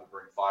allow them to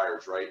bring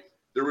fires, right?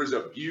 There was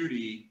a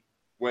beauty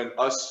when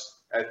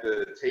us at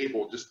the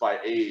table, just by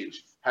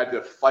age, had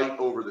to fight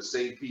over the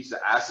same piece of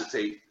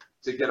acetate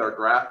to get our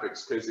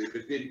graphics, because if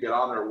it didn't get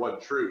on there, it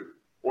wasn't true.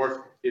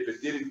 Or if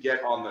it didn't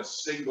get on the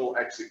single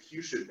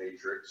execution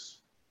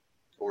matrix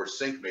or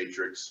sync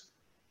matrix,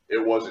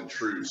 it wasn't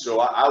true.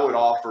 So I would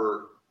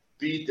offer,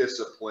 be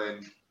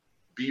disciplined,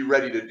 be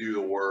ready to do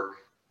the work,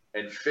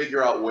 and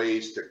figure out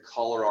ways to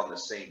color on the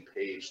same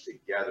page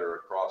together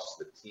across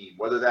the team,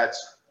 whether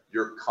that's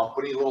your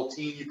company little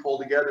team you pull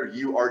together,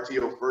 you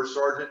RTO first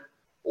sergeant,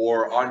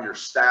 or on your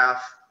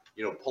staff,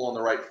 you know, pulling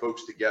the right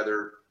folks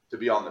together to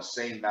be on the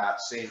same map,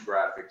 same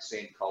graphics,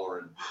 same color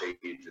and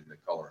page in the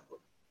coloring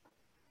book.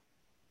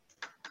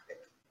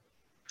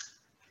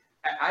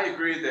 I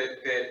agree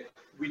that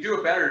we do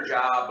a better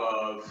job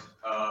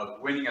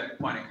of winning at the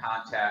point of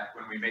contact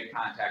when we make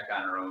contact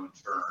on our own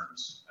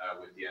terms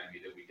with the enemy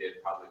that we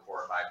did probably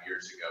 4 or 5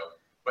 years ago.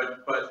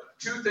 But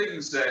two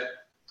things that,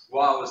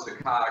 while I was the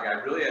COG,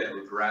 I really had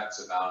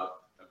regrets about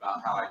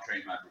how I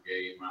trained my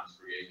brigade when I was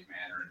brigade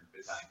commander and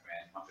battalion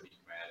command, company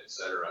command, et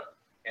cetera.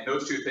 And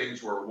those two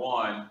things were,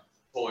 one,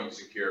 pulling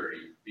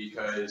security,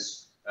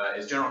 because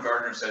as General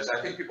Gardner says,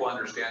 I think people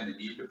understand the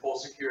need to pull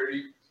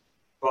security,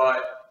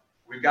 but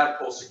we've got to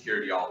pull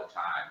security all the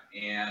time.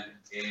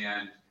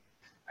 And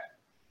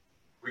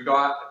we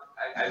got,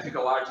 I think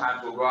a lot of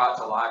times we'll go out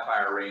to live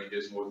fire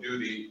ranges and we'll do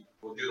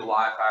the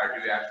live fire,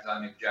 do the actions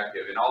on the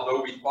objective. And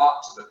although we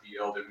fought to the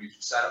field and we've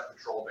set up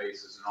patrol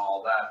bases and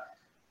all that,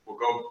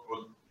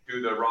 we'll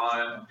do the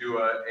run, do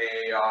a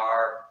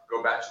AAR,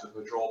 go back to the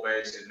patrol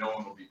base, and no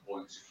one will be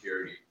pulling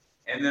security.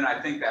 And then I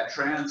think that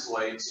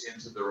translates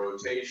into the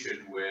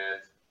rotation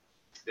with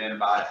then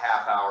about a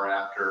half hour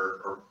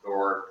after,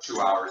 or 2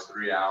 hours,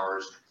 3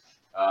 hours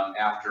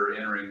after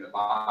entering the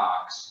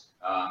box.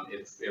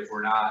 If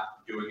we're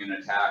not doing an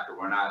attack or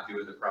we're not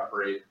doing the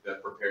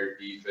prepared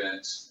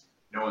defense,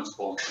 no one's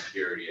pulling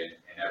security and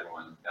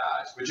everyone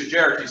dies. Which at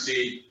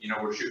JRTC, you know,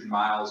 we're shooting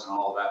miles and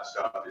all that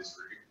stuff is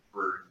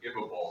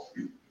forgivable.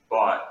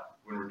 But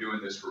when we're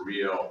doing this for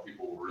real,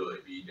 people will really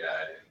be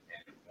dead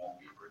and it won't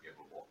be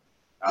forgivable.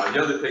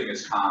 The other thing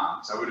is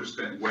comms. I would have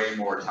spent way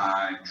more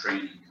time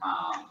training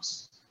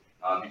comms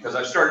because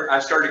I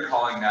started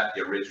calling that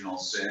the original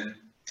sin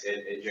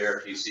at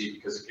JRTC,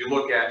 because if you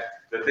look at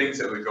the things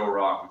that would go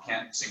wrong, we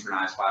can't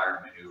synchronize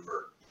fire and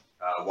maneuver.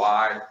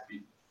 Why?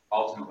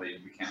 Ultimately,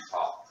 we can't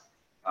talk.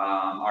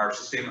 Our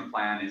sustainment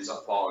plan ends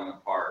up falling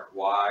apart.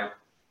 Why?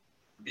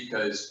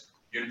 Because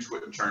units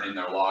wouldn't turn in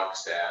their log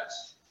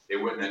stats. They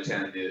wouldn't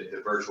attend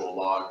the virtual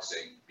log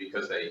sync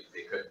because they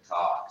couldn't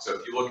talk. So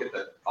if you look at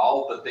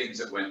all the things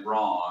that went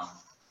wrong,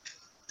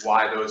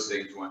 why those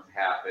things wouldn't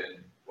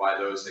happen, why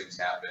those things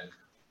happen,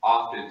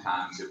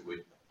 oftentimes it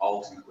would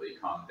ultimately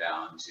come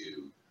down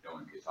to no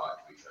one could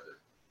talk to each other.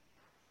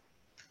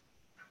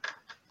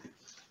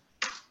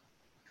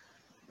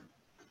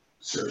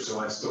 Sure, so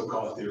I still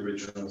call it the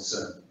original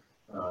set,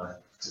 to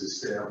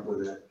stay up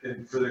with it.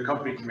 And for the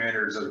company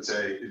commanders, I would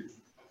say,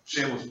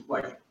 shameless,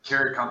 like,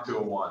 carry comp to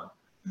a 1.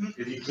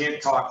 If you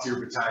can't talk to your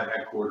battalion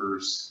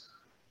headquarters,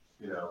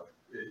 you know,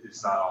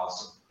 it's not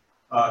awesome.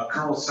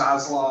 Colonel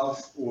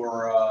Saslov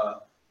or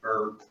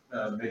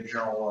Major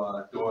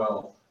General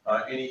Doyle,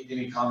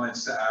 any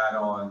comments to add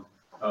on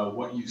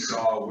what you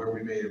saw, where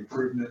we made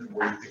improvement, and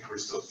where you think we're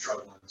still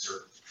struggling,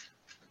 sir?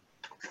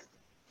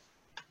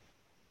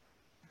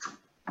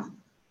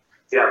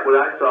 Yeah, what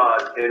I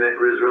saw, and it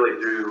was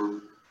really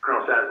through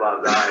Colonel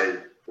Saslov's eyes,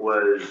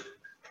 was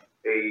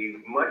a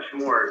much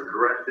more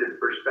aggressive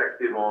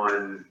perspective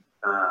on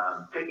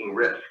taking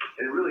risk,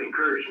 and it really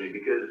encouraged me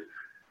because,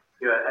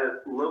 you know,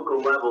 at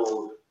local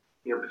levels,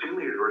 you know, platoon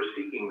leaders were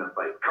seeking the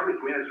fight. Company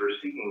commanders were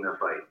seeking the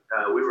fight.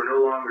 We were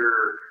no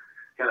longer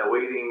kind of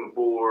waiting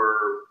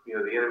for, you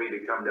know, the enemy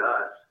to come to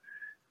us.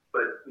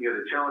 But, you know,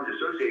 the challenge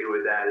associated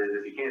with that is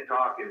if you can't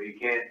talk, if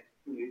you can't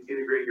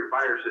integrate your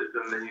fire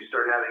system, then you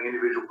start having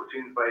individual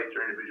platoon fights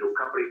or individual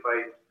company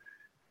fights.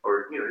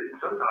 Or, you know,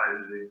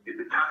 sometimes the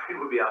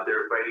battalion would be out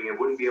there fighting and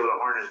wouldn't be able to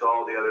harness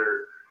all the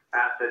other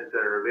assets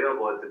that are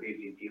available at the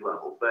BCT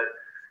level. But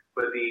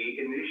the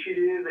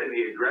initiative and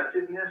the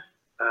aggressiveness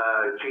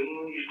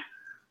changed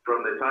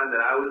from the time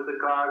that I was the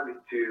COG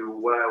to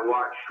what I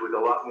watched with a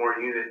lot more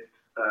units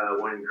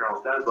when Colonel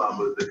Saslov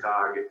was the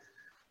COG,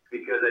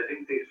 because I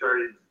think they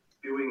started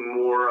doing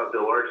more of the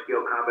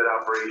large-scale combat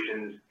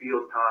operations,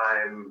 field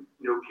time,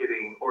 no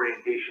kidding,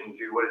 orientation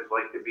to what it's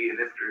like to be an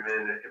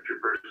infantryman, an infantry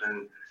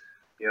person,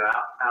 you know,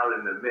 out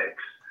in the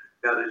mix.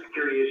 Now, the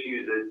security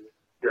issues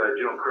that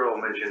General Curl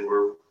mentioned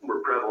were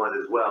prevalent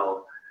as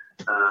well.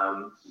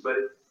 But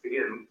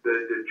again,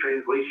 the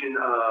translation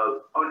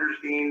of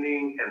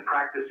understanding and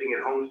practicing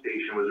at home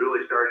station was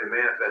really starting to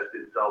manifest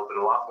itself in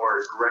a lot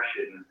more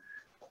aggression,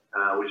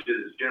 which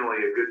is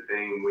generally a good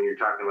thing when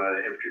you're talking about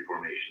an infantry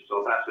formation.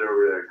 So I'll pass it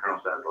over to Colonel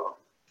Saslov.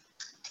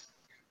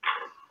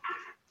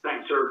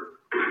 Thanks,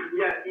 sir.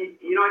 Yeah,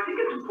 you know, I think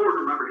it's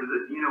important to remember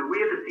because, you know, we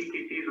at the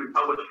CTCs, we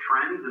publish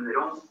trends and they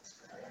don't,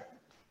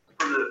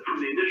 from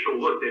the initial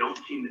look, they don't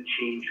seem to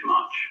change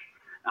much.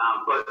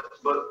 But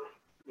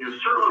you know,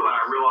 certainly what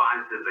I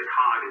realized as a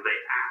COG is they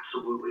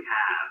absolutely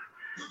have.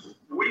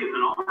 We as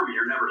an Army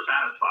are never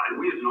satisfied.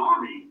 We as an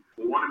Army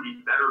want to be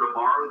better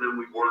tomorrow than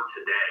we were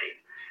today.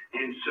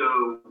 And so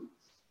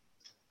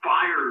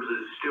fires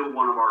is still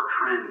one of our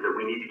trends that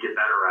we need to get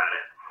better at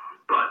it.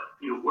 But,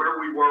 you know, where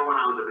we were when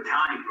I was a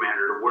battalion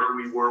commander to where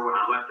we were when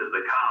I left as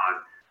a COG,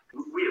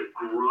 we have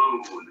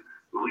grown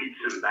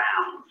leaps and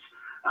bounds.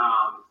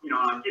 You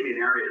know, and I'll give you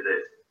an area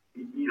that,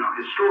 you know,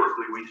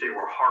 historically we say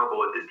we're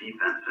horrible at the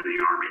defense in the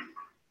Army.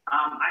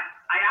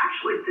 I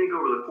actually think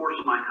over the course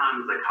of my time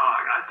as a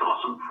COG, I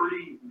saw some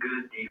pretty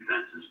good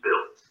defenses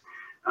built.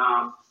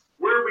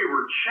 Where we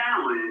were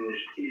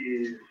challenged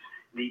is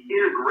the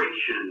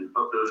integration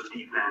of those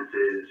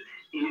defenses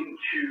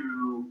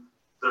into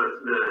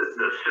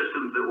the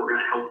systems that were going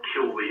to help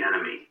kill the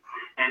enemy.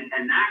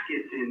 And that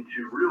gets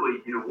into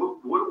really, you know,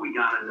 what do we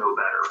got to know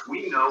better?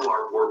 We know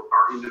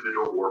our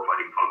individual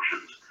warfighting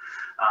functions.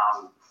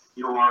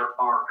 You know,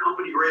 our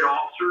company grade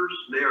officers,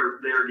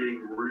 they're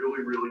getting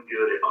really, really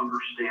good at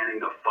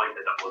understanding the fight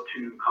at the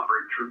platoon,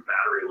 company, troop,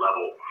 battery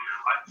level.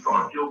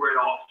 Our field grade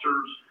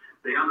officers,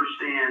 they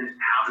understand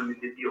how to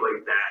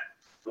manipulate that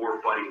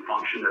warfighting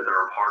function that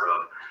they're a part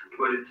of.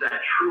 But it's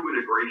that true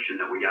integration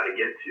that we got to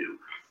get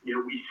to. You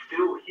know, we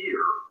still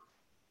hear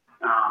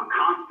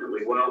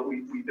constantly, well,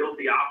 we built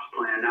the ops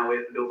plan, now we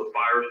have to build the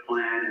fires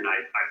plan, and I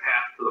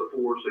passed to the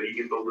force so you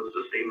can build the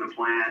sustainment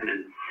plan,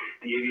 and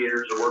the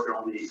aviators are working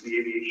on the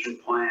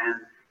aviation plan.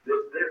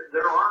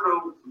 There are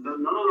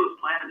none of those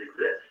plans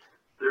exist.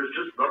 There's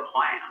just the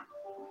plan.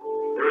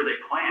 There is a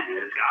plan, and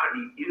it's got to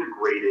be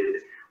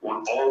integrated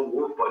on all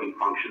warfighting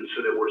functions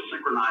so that we're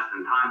synchronized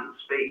in time and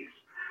space.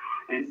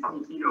 And,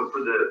 you know,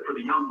 for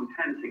the young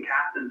lieutenants and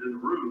captains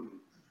in the room,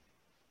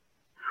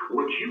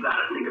 what you got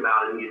to think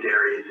about in these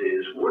areas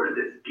is what are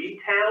the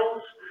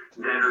details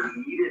that are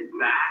needed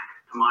back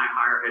to my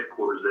higher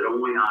headquarters that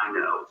only I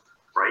know,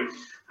 right?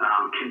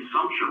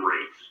 Consumption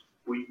rates.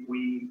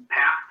 We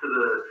passed to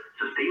the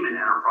sustainment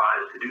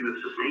enterprise to do the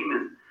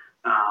sustainment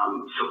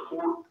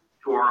support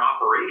to our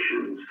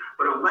operations,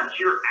 but unless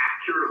you're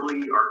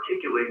accurately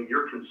articulating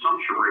your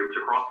consumption rates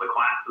across the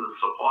class of the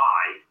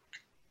supply,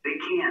 they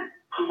can't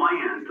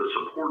plan to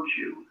support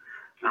you.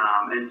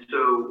 And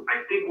so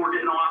I think we're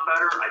getting a lot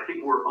better. I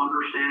think we're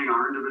understanding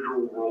our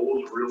individual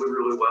roles really,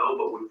 really well,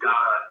 but we've got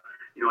to,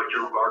 you know, like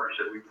General Gardner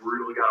said, we've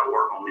really got to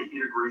work on the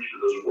integration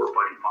of those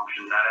warfighting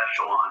functions at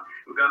echelon.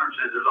 We've got to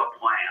understand there's a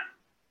plan,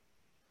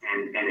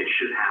 and it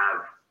should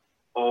have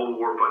all the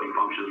warfighting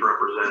functions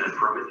represented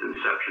from its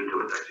inception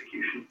to its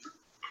execution.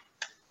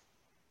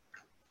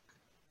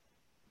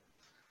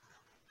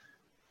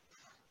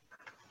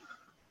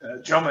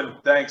 Gentlemen,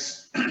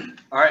 thanks.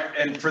 All right,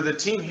 and for the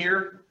team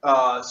here,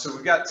 so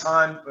we've got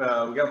time.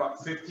 We got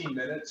about 15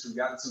 minutes. We've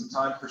got some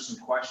time for some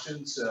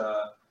questions,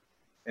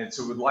 and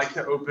so we'd like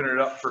to open it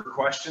up for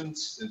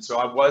questions. And so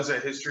I was a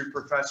history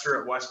professor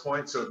at West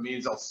Point, so it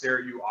means I'll stare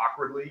at you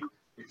awkwardly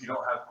if you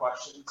don't have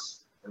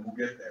questions, and we'll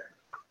get there.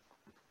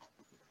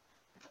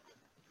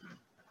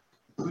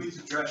 Please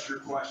address your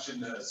question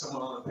to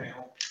someone on the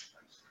panel.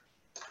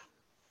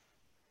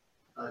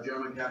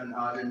 Gentleman, Captain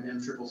Hodgen,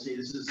 MCCC.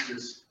 This is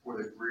just for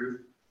the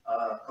group.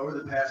 Over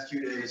the past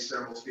 2 days,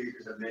 several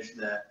speakers have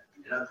mentioned that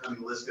in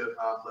upcoming LSCO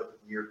conflict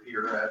with near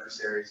peer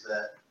adversaries,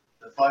 that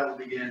the fight will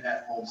begin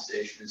at home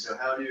station. And so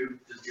how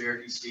does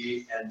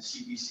JRTC and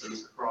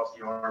CPCs across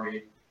the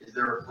Army, is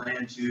there a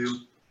plan to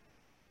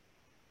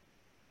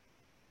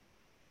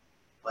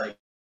like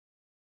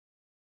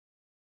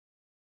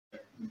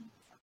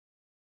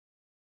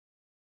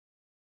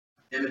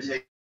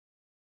imitate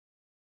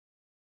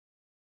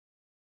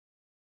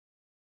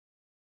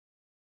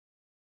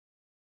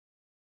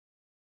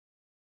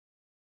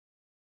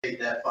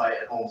that fight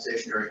at home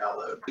station during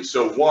outload?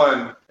 So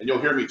one, and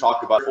you'll hear me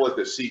talk about at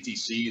the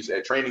CTCs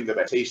and training them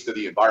a taste of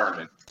the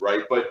environment,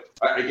 right? But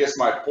I guess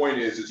my point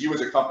is you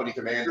as a company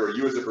commander or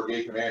you as a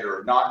brigade commander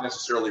are not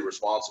necessarily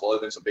responsible,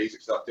 other than some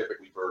basic stuff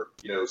typically for,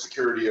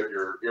 security of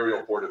your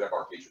aerial port of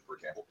embarkation, for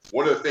example.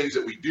 One of the things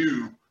that we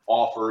do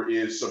offer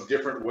is some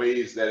different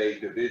ways that a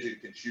division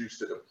can choose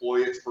to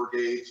deploy its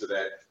brigade, so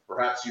that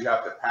perhaps you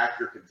have to pack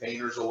your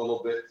containers a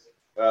little bit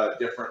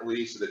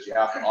differently, so that you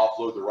have to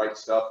offload the right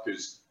stuff,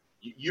 because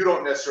you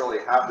don't necessarily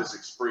have this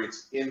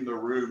experience in the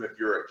room if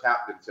you're a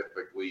captain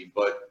typically,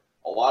 but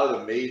a lot of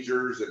the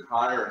majors and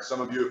higher, and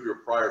some of you, if you're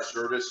prior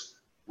service,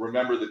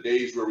 remember the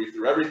days where we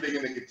threw everything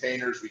in the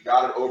containers, we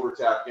got it over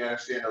to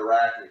Afghanistan,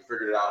 Iraq, and we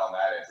figured it out on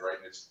that end, right?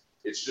 And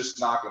it's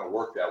just not going to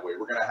work that way.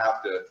 We're going to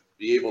have to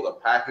be able to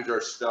package our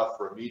stuff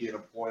for immediate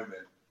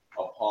employment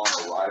upon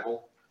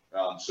arrival.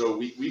 So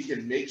we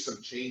can make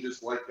some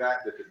changes like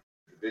that the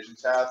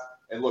divisions have.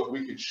 And look,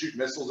 we can shoot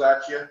missiles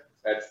at you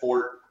at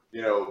Fort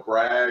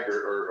Bragg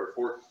or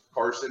Fort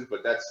Carson,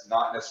 but that's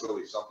not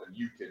necessarily something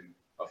you can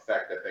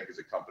affect, I think, as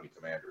a company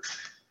commander.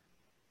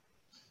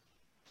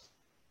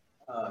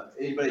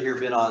 Anybody here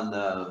been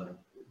on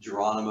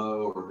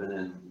Geronimo or been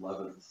in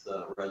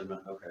 11th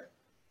Regiment? Okay.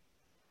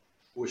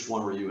 Which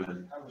one were you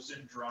in? I was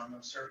in Geronimo,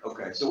 sir.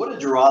 Okay. So what did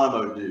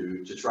Geronimo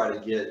do to try to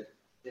get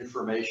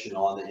information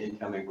on the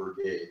incoming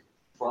brigade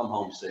from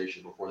home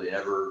station before they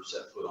ever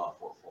set foot on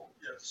Fort Fulton?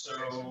 Yeah,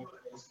 so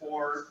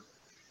before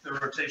the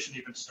rotation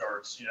even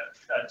starts,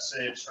 I'd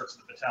say it starts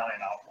at the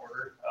battalion out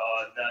order.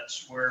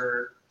 That's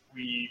where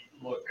we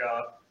look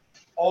up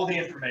all the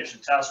information,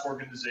 task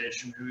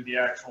organization, who the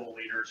actual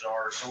leaders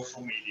are,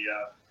 social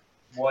media,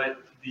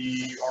 what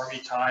the Army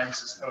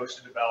Times has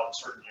posted about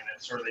certain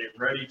units. Are they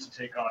ready to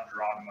take on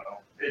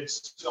Geronimo?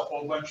 It's a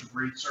whole bunch of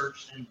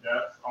research in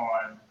depth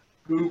on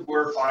who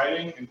we're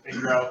fighting and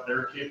figure out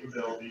their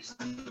capabilities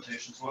and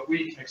limitations, what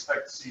we can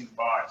expect to see in the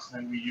box.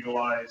 And then we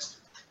utilize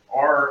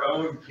our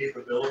own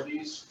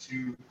capabilities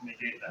to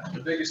negate that. The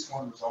biggest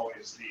one was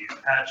always the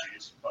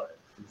Apaches, but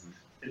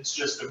it's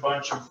just a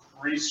bunch of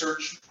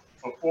research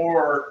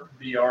before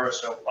the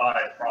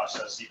RSO-5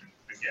 process even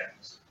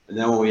begins. And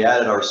then when we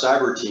added our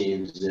cyber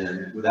teams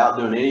in, without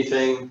doing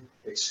anything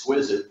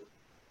exquisite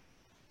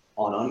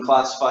on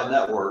unclassified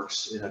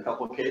networks, in a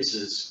couple of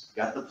cases,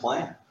 got the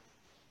plan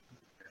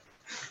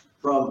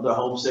from the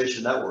home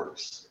station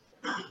networks.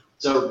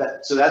 So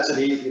that's a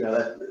neat,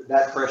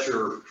 that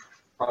pressure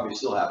probably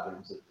still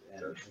happens.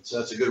 And so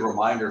that's a good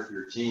reminder for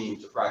your team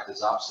to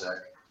practice OPSEC,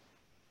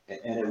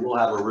 and it will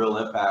have a real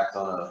impact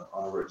on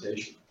a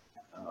rotation.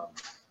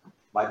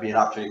 Might be an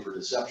opportunity for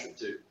deception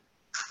too.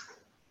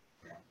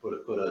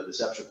 Put a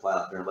deception plan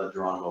out there and let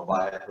Geronimo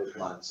buy it, hook,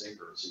 line, and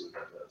sinker, and see what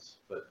that does.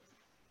 But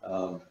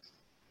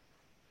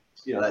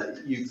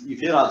you've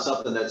hit on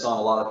something that's on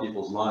a lot of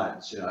people's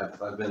minds.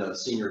 I've been a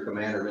senior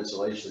commander of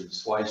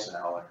installations twice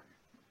now,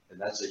 and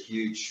that's a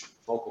huge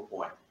focal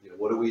point.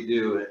 What do we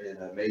do in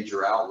a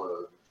major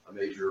outload, a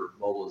major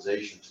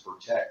mobilization to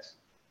protect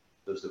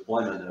those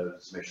deployment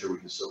nodes, to make sure we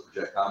can still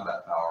project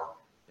combat power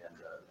and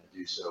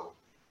do so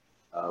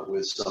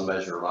with some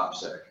measure of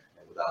OPSEC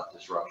and without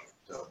disruption.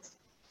 So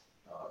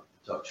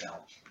tough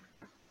challenge.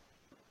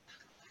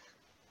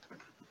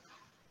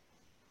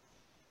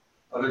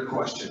 Other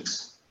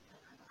questions?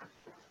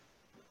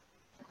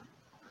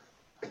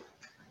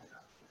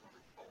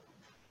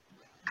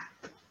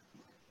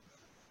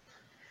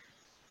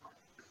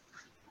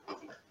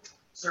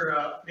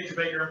 Sir, Major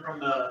Baker, I'm from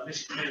the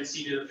Mission Command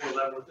seated at Fort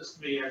Leavenworth. This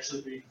may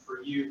actually be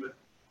for you,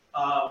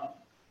 but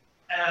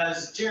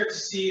as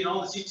JRTC and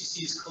all the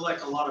CTCs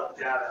collect a lot of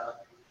data,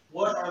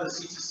 what are the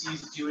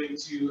CTCs doing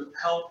to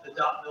help the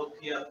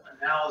 .mil-PF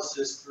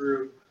analysis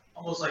through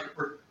almost like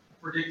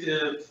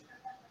predictive,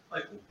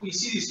 like we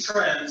see these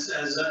trends,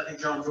 as I think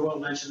John Joel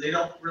mentioned, they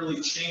don't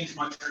really change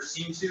much or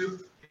seem to,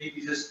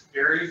 maybe just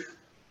vary.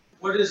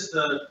 what is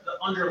the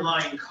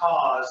underlying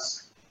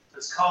cause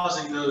that's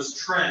causing those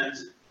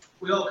trends?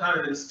 We all kind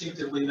of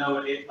instinctively know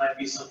it might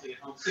be something at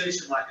home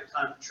station, lack of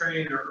time to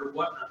train or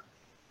whatnot.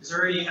 Is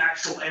there any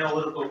actual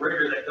analytical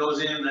rigor that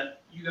goes in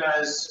that you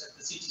guys at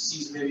the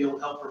CTCs may be able to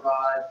help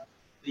provide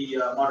the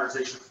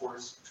modernization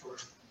force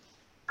towards?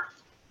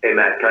 Hey,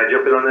 Matt, can I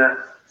jump in on that?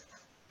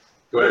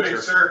 Go ahead,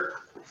 sir.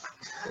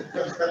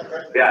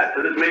 Yeah,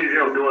 so this is Major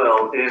General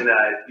Doyle, and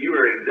you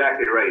are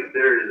exactly right.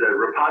 There is a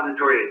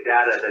repository of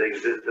data that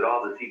exists at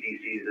all the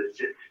CTCs that's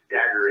just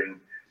staggering.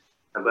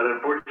 But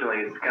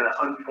unfortunately, it's kind of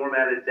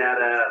unformatted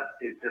data.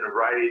 It's in a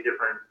variety of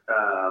different,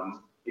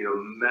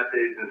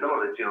 methods, and some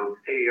of it's,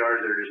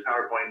 AERs that are just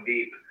PowerPoint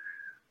deep.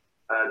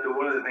 So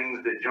one of the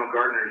things that Joan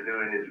Gardner is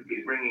doing is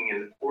he's bringing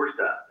in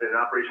ORSA, an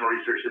Operational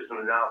Research System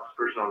Analysis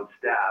person on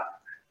staff.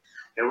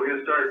 And we're going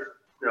to start,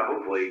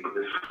 hopefully,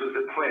 this is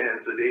the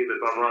plan. So Dave,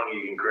 if I'm wrong,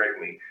 you can correct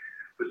me.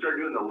 But start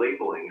doing the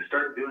labeling,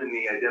 start doing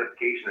the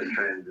identification of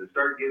trends, and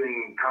start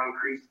giving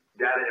concrete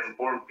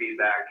data-informed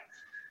feedback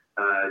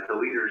to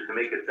leaders to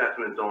make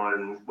assessments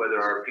on whether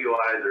our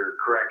POIs are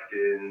correct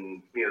in,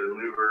 the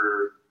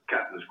maneuver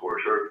captain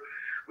scores, or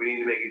we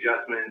need to make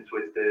adjustments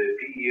with the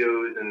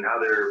PEOs and how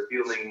they're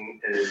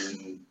fielding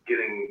and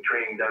getting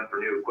training done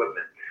for new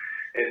equipment.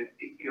 And,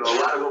 a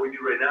lot of what we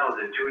do right now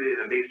is intuitive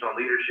and based on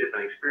leadership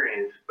and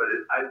experience, but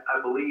I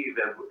believe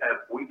that if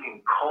we can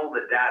cull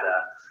the data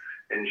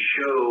and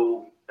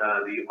show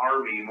the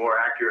Army more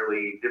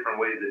accurately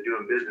different ways of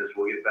doing business,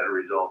 we'll get better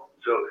results.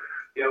 So,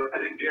 I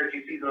think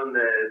JRTC is on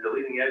the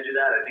leading edge of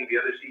that. I think the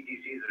other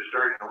CTCs are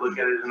starting to look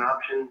at it as an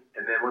option.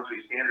 And then once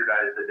we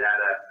standardize the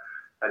data,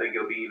 I think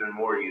it'll be even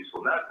more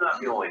useful. That's not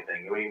the only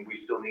thing. I mean,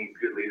 we still need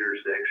good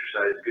leaders to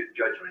exercise good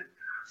judgment.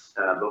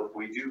 But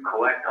we do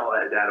collect all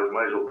that data. We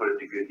might as well put it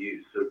to good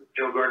use. So,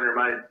 Joe Gardner,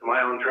 am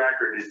I on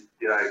track, or did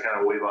I kind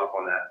of wave off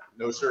on that?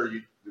 No, sir.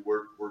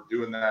 We're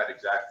doing that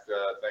exact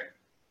thing.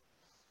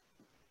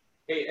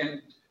 Hey,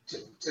 and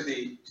to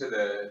the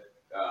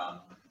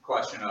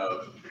question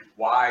of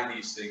why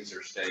these things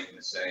are staying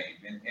the same,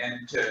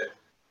 and to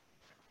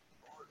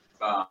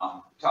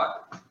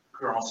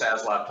Colonel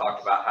Saslav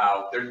talked about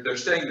how they're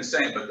staying the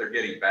same, but they're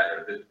getting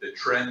better. The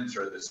trends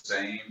are the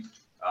same,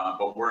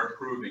 but we're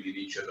improving in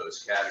each of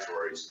those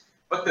categories.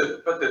 But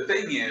the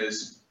thing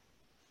is,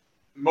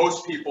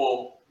 most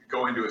people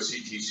go into a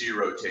CTC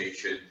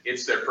rotation,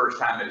 it's their first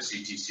time at a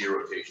CTC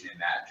rotation in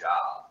that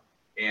job.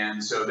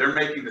 And so they're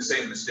making the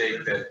same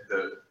mistake that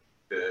the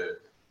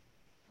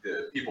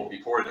people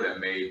before them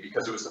made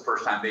because it was the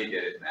first time they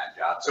did it in that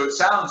job. So it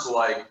sounds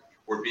like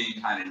we're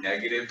being kind of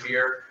negative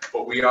here,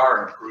 but we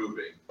are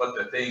improving. But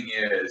the thing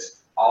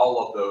is,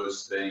 all of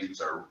those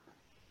things are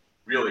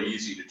really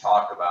easy to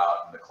talk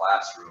about in the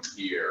classroom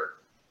here,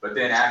 but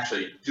then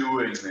actually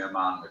doing them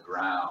on the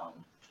ground,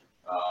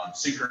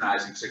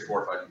 synchronizing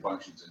 6-4 fighting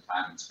functions in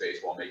time and space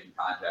while making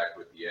contact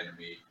with the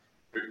enemy,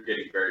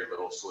 getting very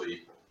little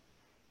sleep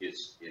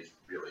is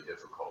really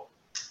difficult.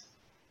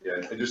 Yeah,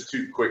 and just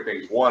two quick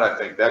things. One, I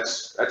think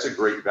that's a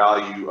great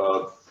value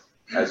of,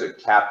 as a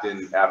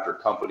captain after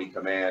company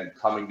command,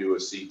 coming to a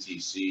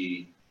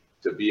CTC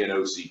to be an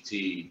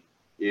OCT,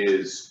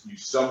 is you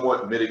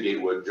somewhat mitigate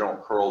what General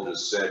Curl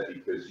just said,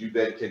 because you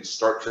then can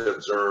start to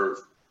observe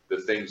the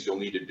things you'll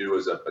need to do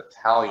as a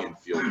battalion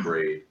field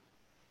grade.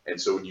 And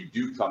so when you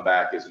do come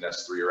back as an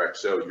S3 or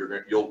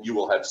XO, you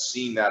will have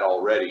seen that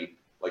already.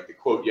 Like the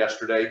quote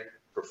yesterday,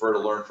 prefer to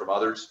learn from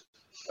others.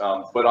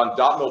 But on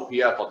 .mil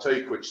PF, I'll tell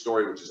you a quick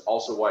story, which is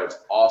also why it's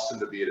awesome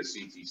to be at a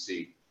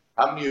CTC.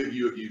 How many of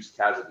you have used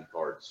casualty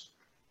cards?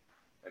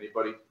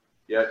 Anybody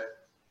yet?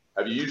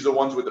 Have you used the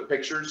ones with the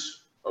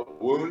pictures of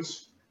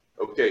wounds?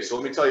 Okay, so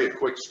let me tell you a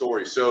quick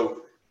story.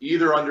 So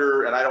either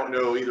under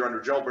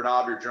General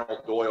Bernabe or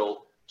General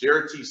Doyle,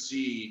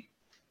 JRTC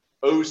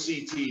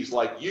OCTs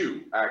like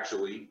you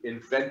actually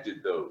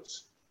invented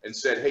those and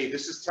said, hey,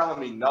 this is telling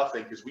me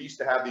nothing, because we used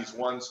to have these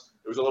ones,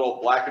 there was a little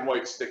black and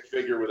white stick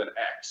figure with an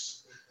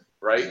X,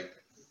 right?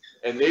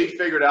 And they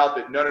figured out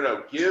that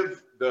no,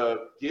 give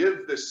the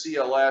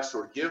CLS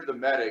or give the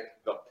medic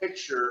the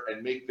picture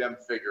and make them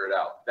figure it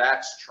out.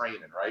 That's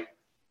training, right?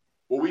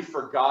 Well, we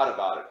forgot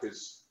about it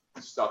because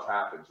stuff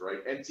happens,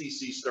 right?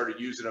 NTC started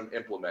using them,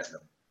 implementing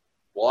them.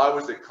 While I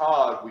was at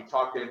COG, we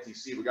talked to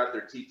NTC, we got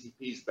their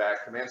TTPs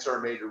back. Command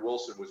Sergeant Major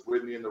Wilson was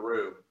with me in the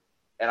room,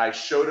 and I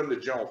showed him the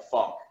General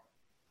Funk.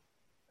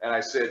 And I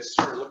said,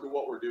 sir, look at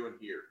what we're doing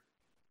here.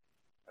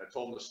 I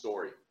told him the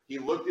story. He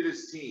looked at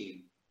his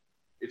team.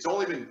 It's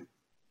only been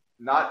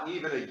not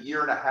even a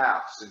year and a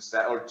half since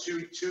that, or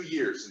two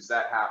years since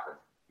that happened,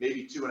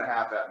 maybe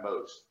 2.5 at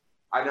most.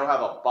 I now have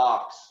a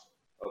box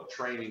of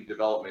training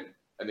development,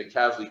 and the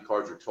casualty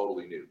cards are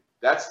totally new.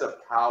 That's the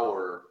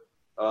power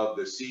of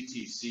the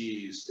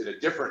CTCs, in a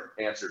different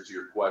answer to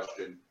your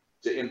question,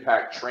 to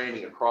impact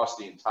training across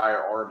the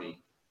entire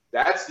Army.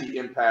 That's the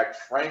impact,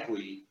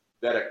 frankly,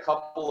 that a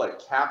couple of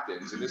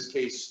captains, in this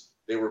case,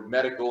 they were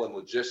medical and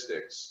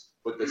logistics,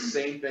 but the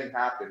same thing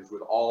happens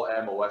with all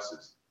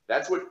MOSs.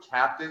 That's what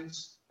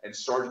captains and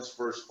sergeants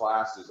first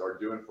classes are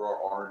doing for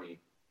our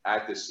Army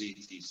at the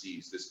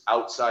CTCs, this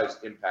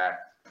outsized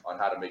impact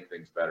how to make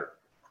things better.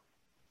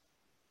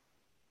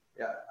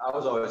 Yeah, I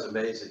was always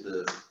amazed at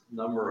the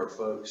number of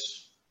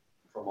folks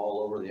from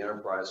all over the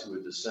enterprise who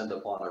would descend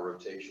upon a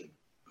rotation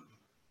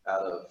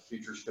out of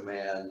Futures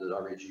Command, the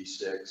Army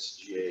G6,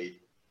 G8.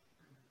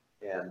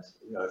 And,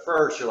 you know, at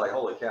first you're like,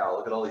 holy cow,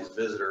 look at all these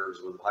visitors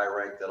with high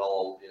rank that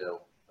all,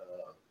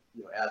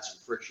 add some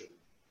friction.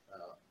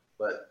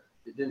 But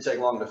it didn't take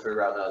long to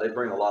figure out, no, they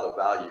bring a lot of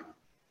value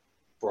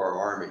for our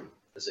Army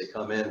as they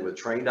come in with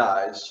trained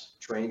eyes,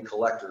 trained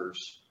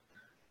collectors,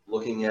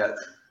 looking at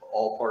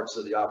all parts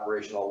of the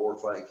operation, all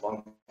warfighting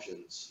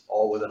functions,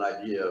 all with an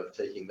idea of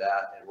taking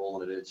that and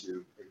rolling it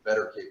into a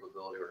better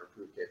capability or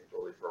improved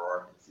capability for our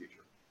Army in the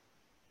future.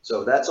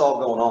 So that's all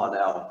going on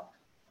now.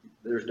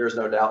 There's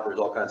no doubt there's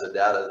all kinds of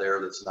data there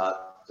that's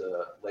not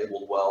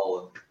labeled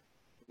well.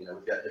 And,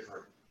 we've got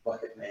different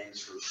bucket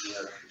names for,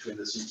 between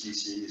the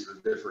CTCs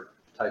with different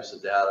types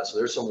of data. So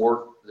there's some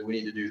work that we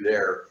need to do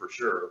there for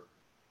sure.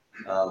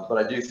 But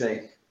I do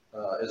think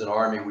as an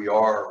Army, we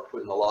are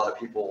putting a lot of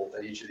people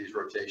at each of these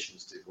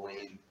rotations to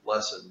glean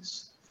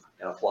lessons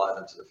and apply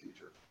them to the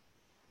future.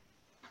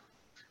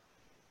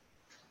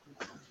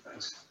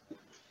 Thanks.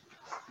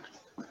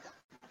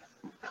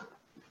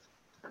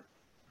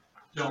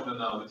 Gentlemen,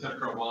 Lieutenant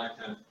Colonel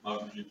Wellington,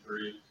 Division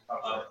 3.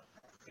 I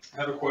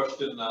have a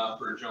question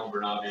for General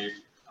Bernabe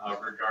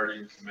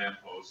regarding command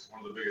posts.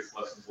 One of the biggest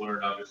lessons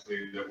learned,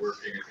 obviously, that we're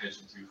paying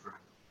attention to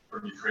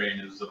from Ukraine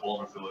is the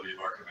vulnerability of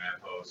our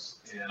command posts.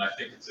 And I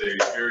think it's a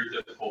very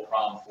difficult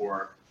problem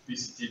for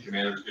BCT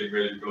commanders getting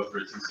ready to go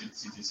through a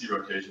CTC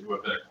rotation who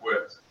have been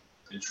equipped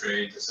and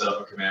trained to set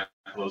up a command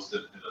post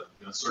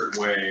in a certain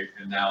way,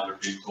 and now they're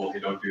being told, hey,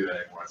 don't do that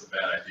anymore. It's a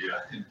bad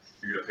idea, and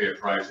you're going to pay a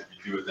price if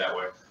you do it that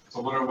way. So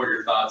I'm wondering what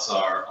your thoughts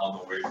are on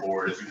the way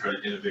forward as we try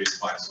to innovate and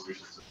find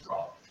solutions to the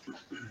problem.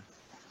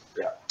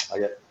 Yeah, I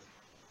get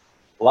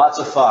lots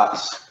of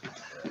thoughts.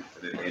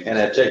 And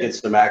I've taken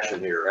some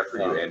action here. After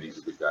you, Andy's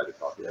a good guy to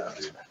talk to.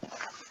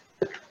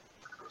 Yeah.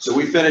 So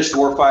we finished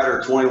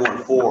Warfighter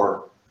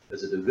 21-4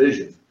 as a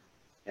division.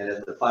 And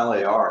at the final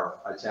AR,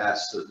 I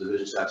tasked the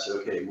division staff, said,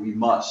 okay, we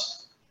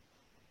must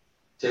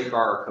take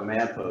our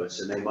command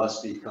posts and they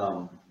must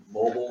become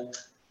mobile,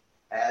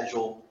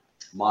 agile,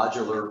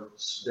 modular,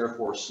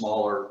 therefore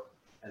smaller,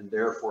 and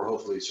therefore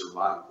hopefully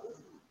survivable.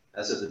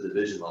 That's at the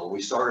division level.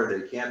 We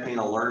started a campaign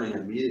of learning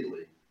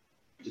immediately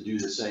to do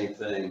the same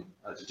thing,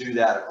 to do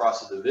that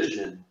across the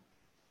division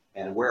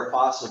and where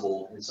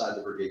possible inside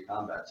the brigade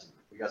combat team.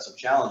 We got some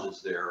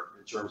challenges there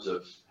in terms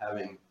of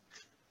having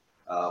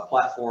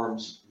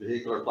platforms,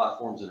 vehicular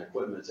platforms and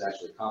equipment to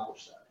actually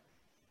accomplish that.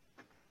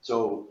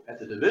 So at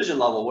the division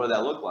level, what did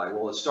that look like?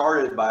 Well, it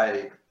started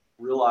by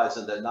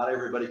realizing that not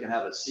everybody can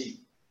have a seat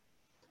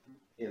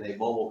in a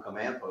mobile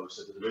command post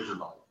at the division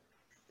level.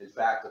 In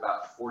fact,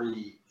 about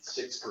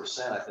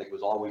 46%, I think,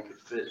 was all we could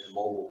fit in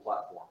mobile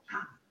platforms.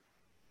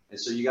 And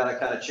so you got to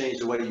kind of change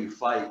the way you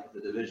fight at the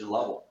division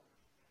level.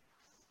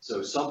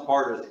 So some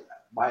part of,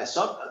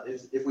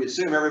 if we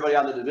assume everybody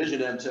on the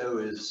division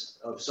MTO is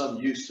of some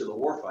use to the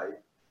warfight,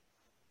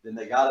 then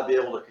they got to be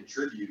able to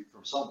contribute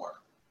from somewhere.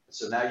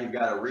 So now you've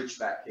got a reach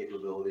back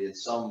capability in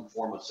some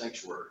form of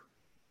sanctuary.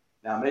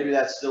 Now, maybe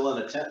that's still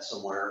in a tent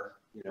somewhere.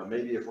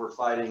 Maybe if we're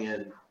fighting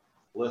in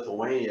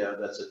Lithuania,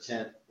 that's a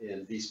tent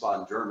in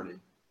Wiesbaden, Germany,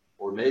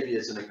 or maybe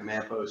it's in a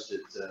command post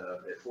at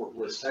Fort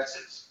Bliss,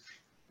 Texas.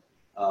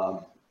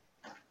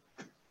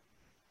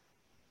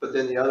 But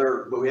then we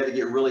had to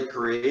get really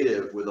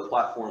creative with the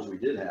platforms we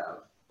did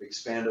have,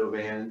 expando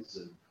vans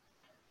and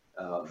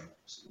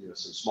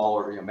some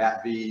smaller,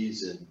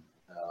 MATVs and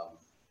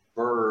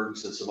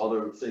Bergs and some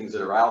other things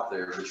that are out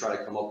there to try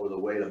to come up with a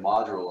way to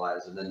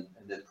modularize and then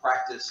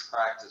practice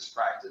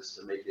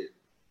to make it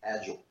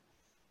agile.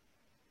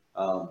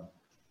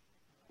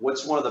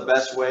 What's one of the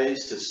best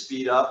ways to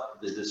speed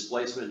up the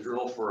displacement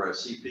drill for a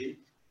CP?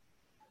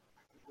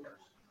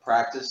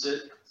 Practice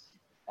it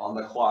on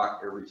the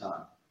clock every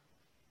time.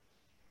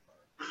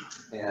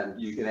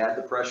 And you can add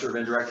the pressure of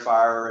indirect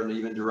fire and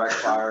even direct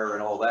fire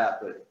and all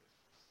that, but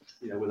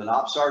with an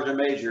ops sergeant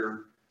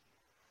major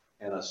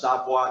and a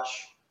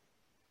stopwatch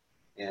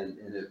and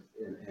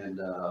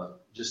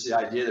just the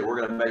idea that we're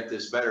going to make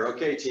this better.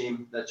 Okay,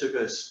 team, that took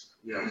us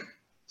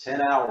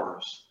 10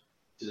 hours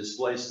to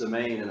displace the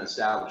main and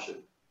establish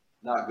it.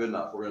 Not good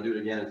enough. We're going to do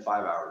it again in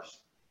 5 hours.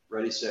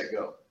 Ready, set,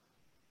 go.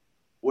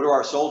 What do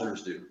our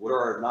soldiers do? What do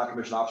our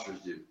non-commissioned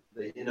officers do?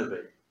 They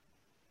innovate.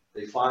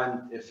 They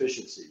find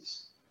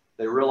efficiencies.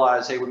 They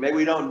realize, hey, maybe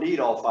we don't need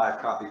all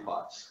 5 copy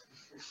pots.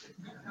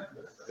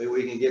 Maybe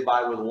we can get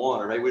by with 1,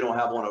 or maybe we don't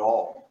have one at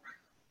all.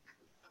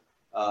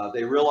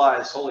 They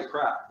realize, holy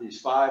crap,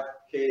 these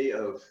 5K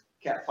of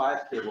Cat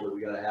 5 cable that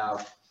we got to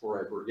have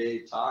for a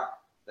brigade TOC,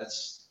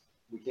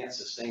 we can't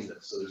sustain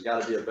this. So there's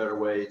got to be a better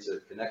way to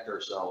connect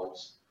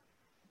ourselves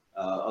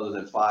other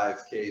than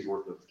 5K's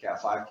worth of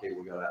Cat 5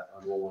 cable we got to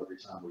unroll every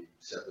time we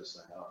set this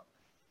thing up.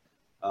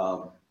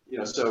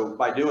 So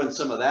by doing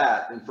some of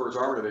that in 1st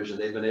Armor Division,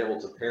 they've been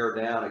able to pare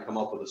down and come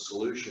up with a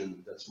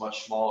solution that's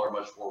much smaller,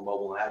 much more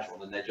mobile and agile,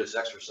 and then they just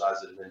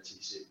exercise it in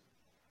NTC.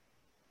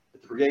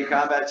 At the brigade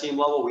combat team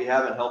level, we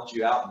haven't helped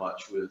you out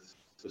much with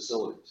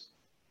facilities.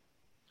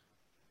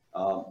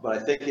 But I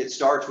think it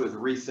starts with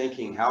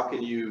rethinking how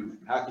can you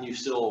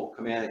still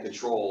command and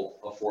control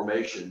a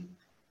formation,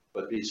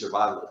 but be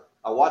survivable.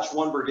 I watched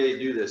one brigade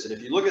do this, and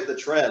if you look at the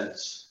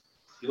trends,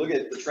 if you look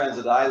at the trends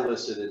that I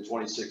listed in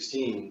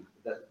 2016,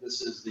 that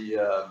this is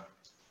the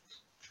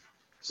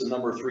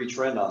number 3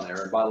 trend on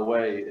there. And by the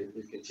way,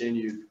 it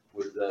continued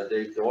with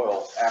Dave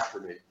Doyle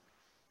after me.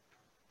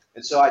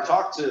 And so I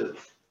talked to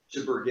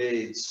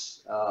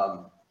brigades,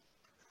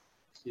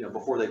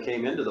 before they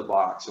came into the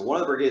box. And one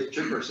of the brigades in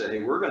particular said,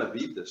 hey, we're going to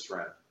beat this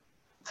trend.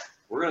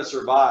 We're going to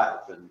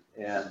survive.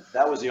 And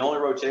that was the only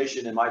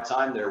rotation in my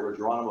time there where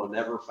Geronimo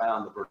never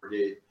found the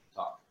brigade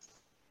top.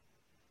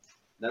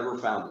 Never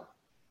found it.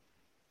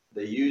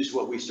 They used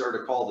what we started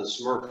to call the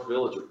Smurf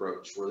village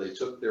approach, where they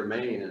took their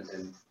main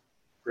and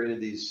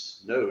created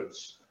these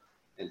nodes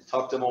and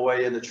tucked them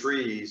away in the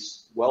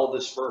trees, well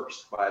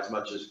dispersed by as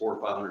much as 400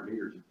 or 500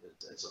 meters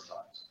at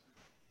sometimes.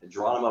 And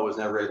Geronimo was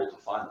never able to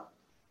find them.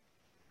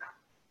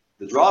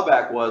 The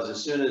drawback was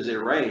as soon as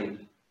it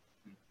rained,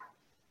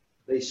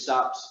 they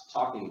stopped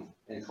talking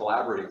and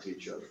collaborating to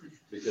each other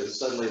because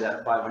suddenly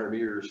that 500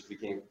 meters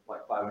became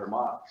like 500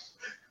 miles.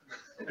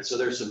 And so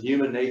there's some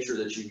human nature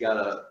that you've got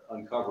to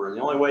uncover. And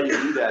the only way you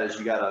do that is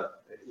you got to,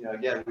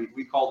 again,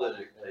 we called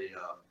it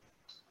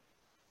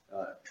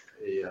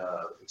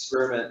a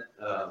experiment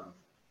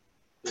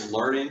in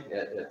learning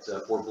at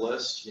Fort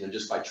Bliss.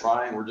 Just by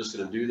trying, we're just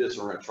going to do this.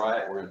 We're going to try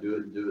it. We're going to do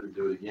it and do it and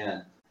do it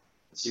again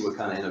and see what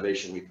kind of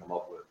innovation we come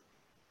up with.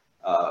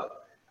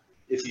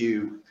 If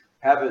you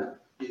haven't,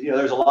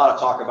 there's a lot of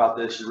talk about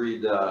this. You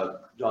read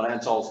John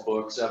Antal's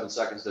book, 7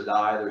 Seconds to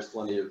Die. There's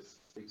plenty of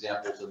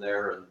examples in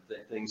there and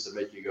things that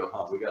make you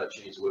go, we got to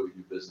change the way we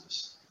do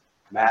business.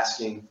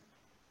 Masking,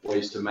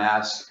 ways to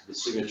mask the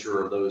signature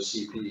of those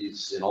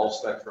CPs in all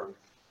spectrum.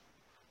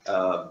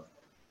 So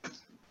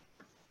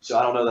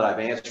I don't know that I've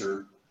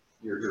answered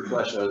your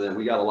question other than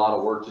we got a lot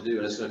of work to do,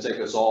 and it's going to take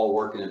us all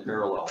working in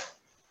parallel.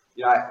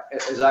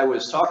 As I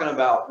was talking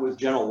about with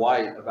General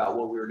White about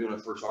what we were doing at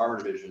 1st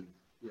Armored Division,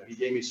 he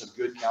gave me some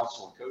good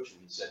counsel and coaching.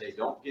 He said, hey,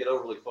 don't get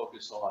overly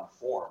focused on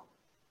form.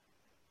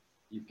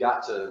 You've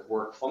got to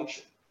work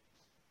function.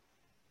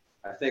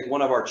 I think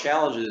one of our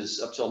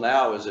challenges up till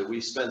now is that we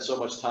spend so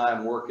much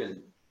time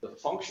working the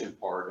function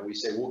part, and we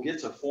say, we'll get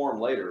to form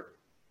later,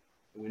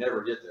 and we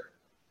never get there.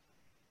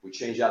 We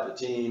change out the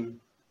team,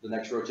 the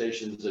next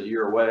rotation's a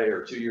year away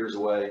or 2 years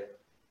away,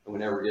 and we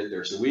never get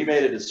there. So we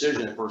made a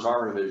decision at 1st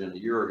Armored Division a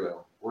year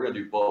ago. We're going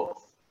to do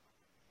both,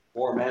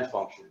 form and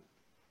function,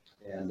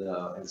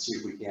 and see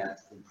if we can't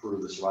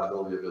improve the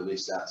survivability of at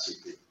least that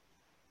CP.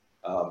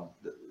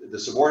 The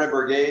subordinate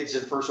brigades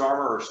in 1st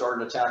Armor are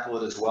starting to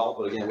tackle it as well,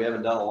 but again, we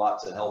haven't done a lot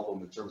to help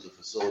them in terms of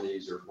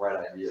facilities or bright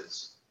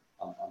ideas.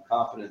 I'm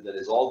confident that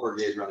as all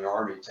brigades around the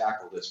Army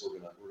tackle this, we're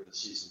gonna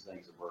see some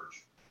things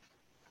emerge.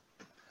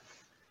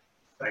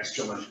 Thanks,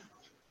 gentlemen.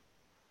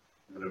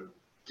 I'm going to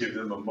give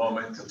them a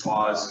moment to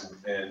pause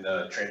and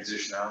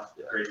transition out.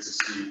 Yeah. Great to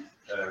see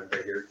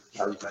everybody here.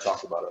 Now you can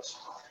talk about us.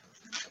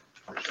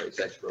 Okay,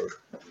 thanks, bro.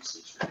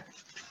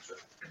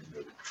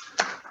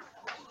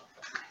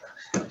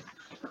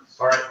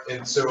 All right,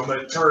 and so I'm going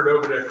to turn it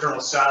over to Colonel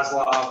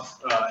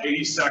Saslov.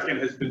 82nd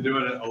has been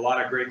doing a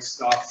lot of great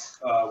stuff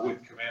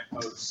with command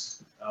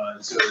posts.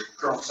 So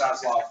Colonel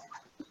Saslov.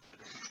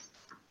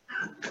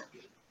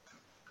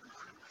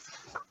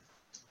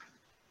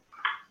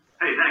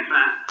 Hey, thanks,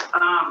 Matt.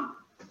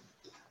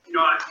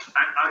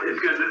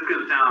 It's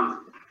gonna sound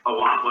a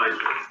lot like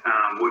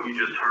what you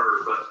just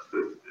heard, but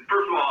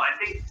first of all, I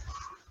think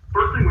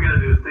first thing we got to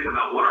do is think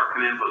about what our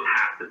command posts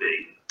have to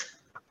be.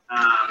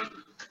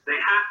 They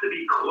have to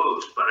be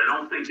close, but I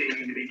don't think they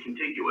need to be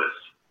contiguous.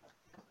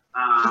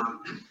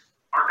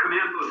 Our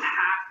command posts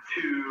have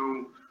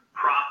to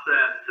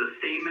process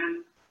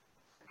sustainment,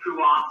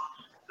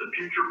 ops, the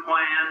future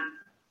plan,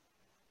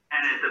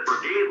 and at the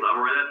brigade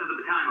level, right? That's at the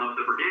battalion level. At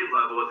the brigade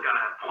level, it's got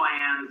to have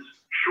plans,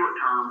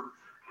 short-term,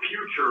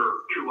 future,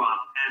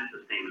 ops, and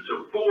sustainment.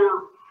 So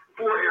four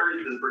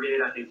areas of the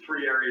brigade, I think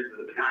 3 areas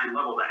of the battalion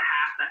level that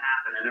have to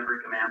happen in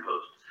every command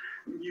post.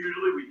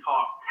 Usually we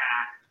talk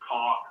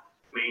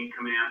main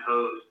command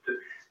post, to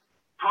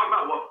talk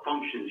about what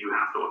functions you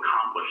have to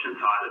accomplish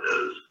inside of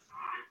those.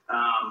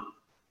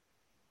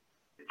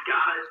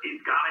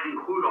 It's got to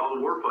include all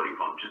the warfighting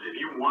functions.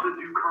 If you want to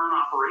do current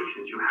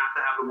operations, you have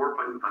to have the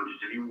warfighting functions.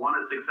 If you want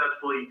to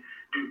successfully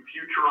do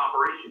future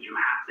operations, you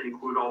have to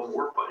include all the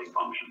warfighting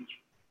functions.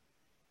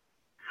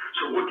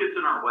 So what gets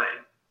in our way?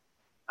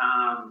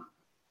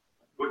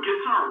 What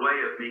gets in our way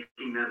of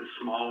making them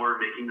smaller,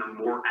 making them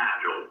more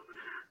agile?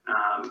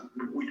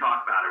 We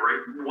talked about it,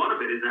 right? One of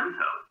it is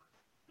MTO.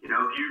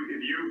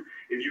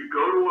 If you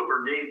go to a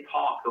brigade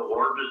talk, the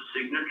largest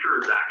signature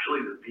is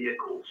actually the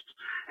vehicles,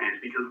 and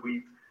it's because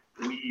we've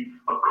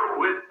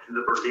equipped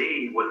the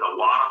brigade with a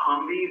lot of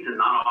Humvees and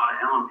not a lot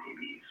of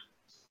LMTVs,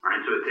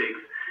 right? So it takes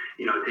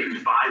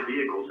 5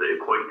 vehicles that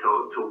equate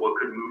to what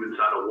could move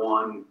inside of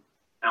 1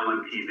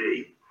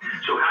 LMTV.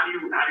 So how do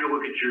you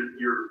look at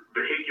your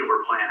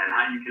vehicular plan and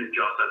how you can can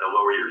adjust that to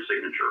lower your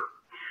signature.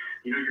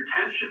 You know, your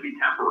tents should be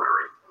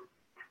temporary.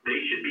 They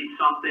should be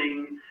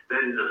something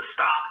that is a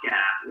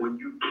stopgap when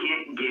you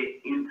can't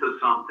get into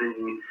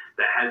something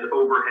that has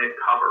overhead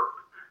cover.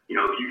 You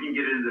know, if you can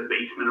get into the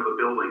basement of a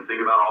building, think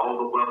about all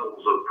the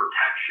levels of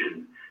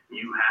protection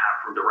you have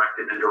from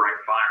direct and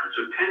indirect fire. And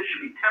so tents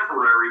should be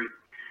temporary,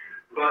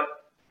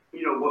 but,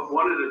 you know,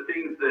 one of the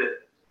things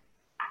that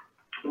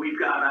we've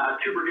got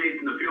 2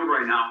 brigades in the field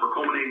right now for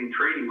culminating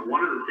training, and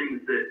one of the things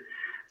that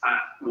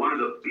one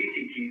of the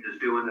BCTs is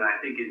doing that I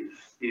think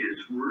is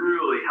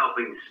really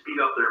helping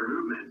speed up their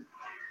movement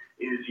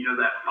is, you know,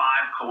 that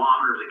 5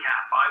 kilometers of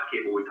Cat 5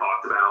 cable we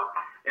talked about.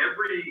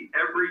 Every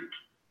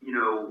you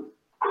know,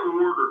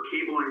 cord or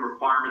cabling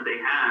requirement they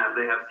have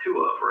 2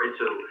 of, right?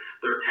 So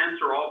their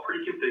tents are all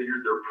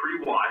pre-configured, they're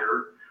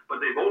pre-wired,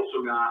 but they've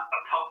also got a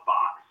tough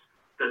box.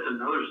 That's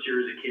another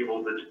series of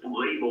cables that's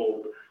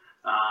labeled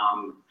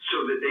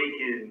so that they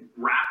can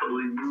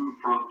rapidly move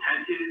from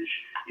tentage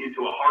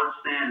into a hard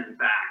stand and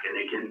back, and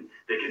they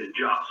can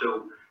adjust.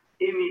 So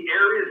in the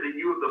areas that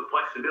you have the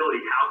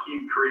flexibility, how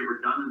can you create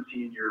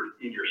redundancy in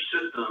your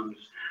systems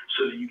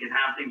so that you can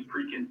have things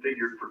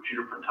pre-configured for 2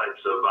 different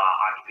types of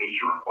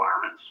occupation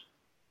requirements?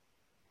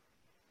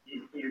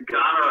 You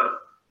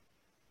gotta,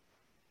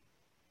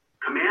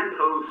 command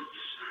posts,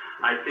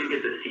 I think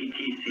at the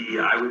CTC,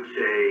 I would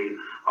say,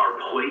 are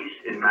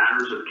placed in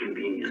matters of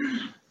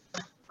convenience,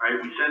 right?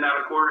 We send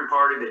out a coordinating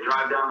party, they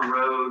drive down the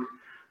road,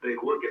 they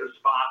look at a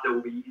spot that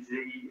will be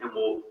easy and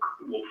will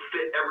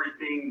fit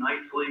everything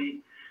nicely.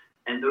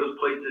 And those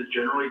places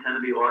generally tend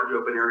to be large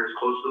open areas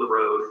close to the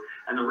road.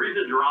 And the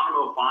reason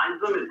Geronimo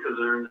finds them is because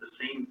they're in the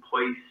same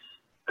place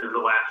as the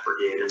last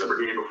brigade and the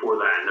brigade before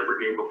that and the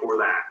brigade before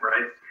that,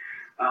 right?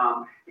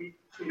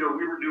 You know,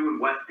 we were doing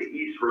west to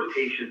east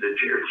rotations at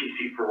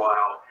JRTC for a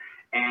while,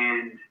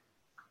 and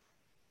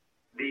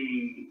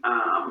we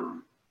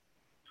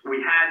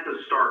had to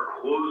start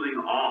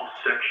closing off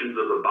sections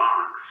of the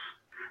box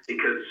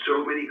because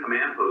so many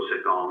command posts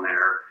had gone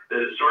there that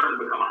it started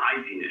to become a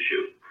hygiene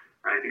issue,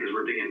 right? Because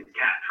we're digging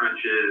cat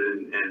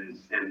trenches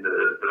and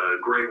the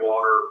gray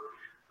water.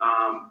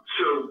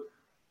 So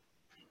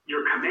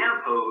your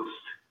command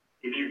post,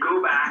 if you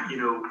go back, you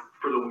know,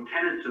 for the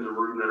lieutenants in the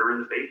room that are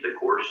in the basic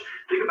course,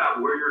 think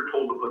about where you're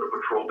told to put a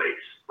patrol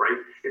base, right?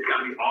 It's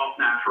got to be off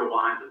natural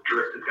lines of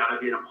drift. It's got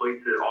to be in a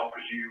place that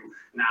offers you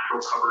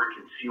natural cover and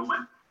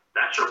concealment.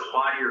 That should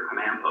apply to your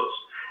command post.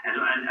 And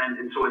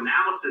so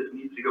analysis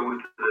needs to go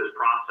into this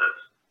process,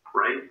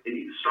 right? It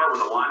needs to start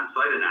with a line of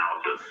sight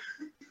analysis.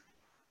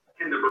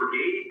 Can the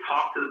brigade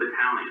talk to the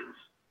battalions?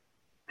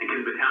 And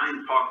can the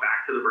battalions talk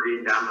back to the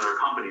brigade down to their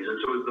companies? And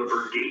so as the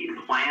brigade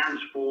plans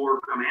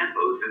for command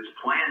posts, it's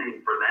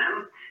planning for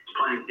them, it's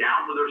planning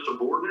down to their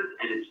subordinates,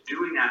 and it's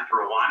doing that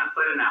through a line of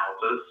sight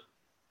analysis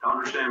to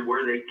understand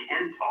where they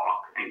can talk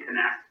and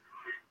connect.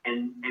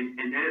 And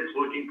then it's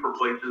looking for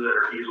places that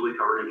are easily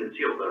covered and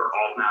concealed, that are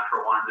off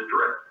natural lines of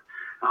drift.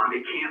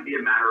 It can't be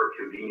a matter of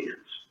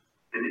convenience.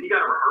 And then you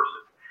got to rehearse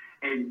it.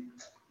 And,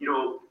 you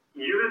know,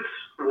 units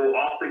will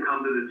often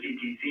come to the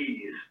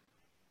CTCs,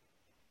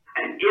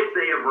 and if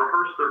they have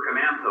rehearsed their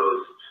command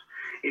posts,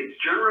 it's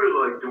generally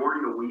like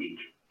during the week,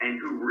 and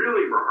who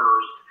really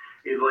rehearsed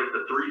is like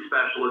the 3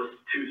 specialists,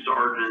 2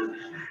 sergeants,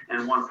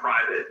 and 1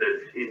 private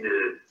that's in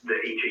the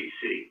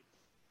HAC.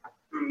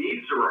 Who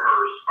needs to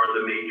rehearse are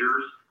the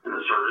majors and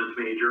the sergeant's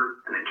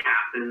major and the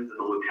captains and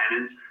the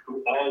lieutenants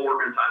who all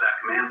work inside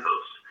that command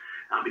post,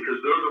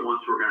 because they're the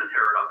ones who are going to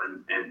tear it up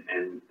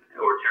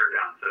or tear it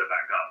down and set it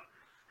back up.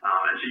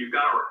 And so you've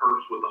got to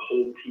rehearse with the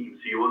whole team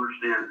so you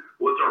understand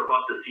what's our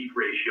butt to seat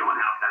ratio and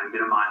how can I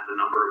minimize the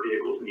number of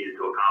vehicles needed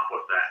to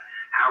accomplish that.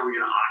 How are we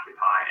going to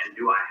occupy, and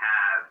do I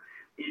have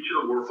each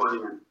of the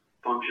warfighting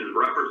functions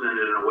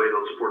represented in a way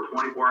that'll support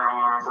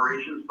 24-hour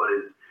operations, but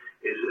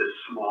is as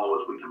small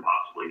as we can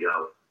possibly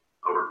go.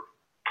 Over.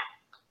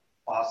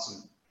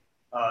 Awesome.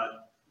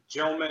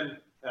 Gentlemen,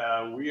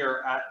 we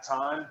are at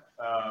time.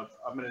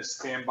 I'm going to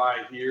stand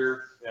by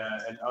here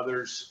and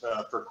others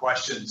for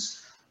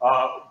questions.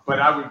 But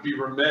I would be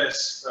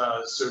remiss.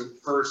 So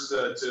first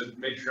to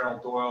Major General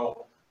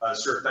Doyle,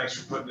 sir, thanks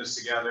for putting this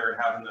together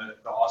and having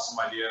the awesome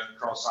idea.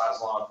 Colonel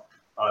Sislov,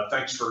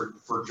 thanks for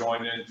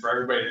joining. For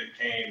everybody that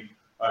came,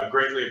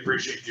 greatly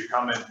appreciate you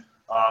coming.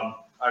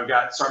 I've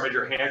got Sergeant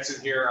Major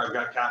Hanson here. I've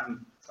got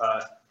Captain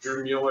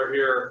Drew Mueller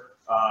here.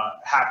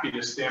 Happy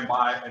to stand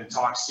by and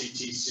talk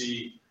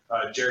CTC,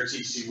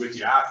 JRTC with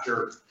you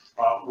after.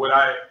 What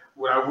I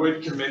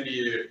would commend to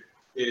you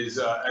is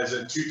as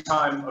a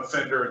 2-time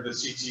offender of the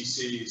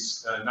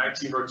CTCs,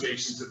 19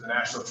 rotations at the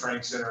National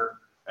Training Center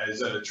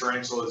as a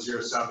Tarantula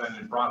 07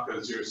 and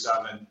Bronco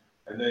 07,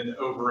 and then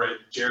over at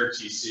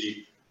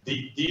JRTC.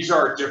 These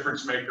are a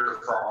difference maker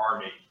for our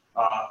Army.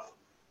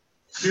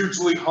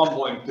 Hugely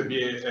humbling to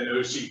be an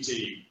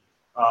OCT.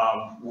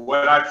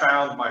 What I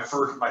found my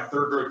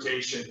 3rd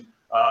rotation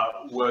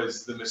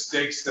was the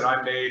mistakes that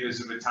I made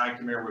as a battalion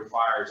commander with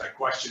fires. I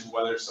questioned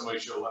whether somebody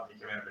should have let me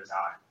command a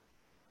battalion.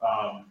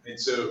 And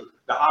so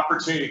the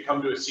opportunity to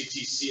come to a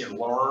CTC and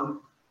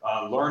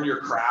learn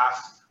your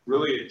craft,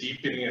 really a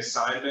deepening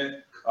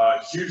assignment,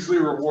 hugely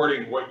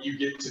rewarding what you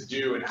get to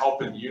do in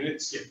helping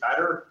units get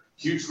better,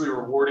 hugely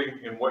rewarding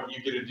in what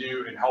you get to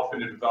do in helping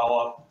to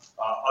develop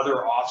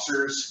other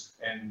officers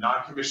and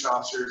non-commissioned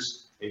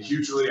officers, and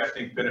hugely, I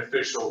think,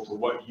 beneficial to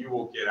what you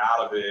will get out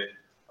of it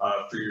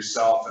for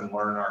yourself and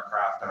learn our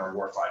craft and our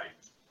warfighting.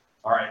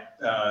 All right,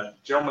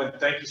 gentlemen,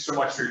 thank you so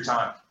much for your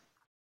time.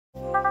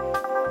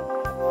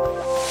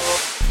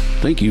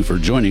 Thank you for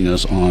joining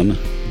us on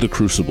The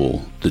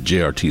Crucible, the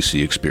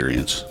JRTC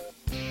experience.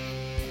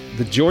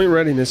 The Joint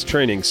Readiness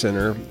Training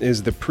Center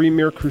is the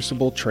premier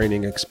Crucible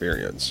training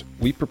experience.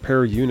 We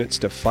prepare units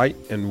to fight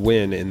and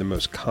win in the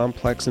most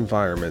complex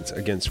environments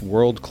against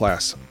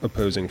world-class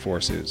opposing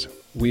forces.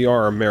 We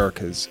are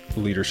America's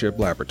leadership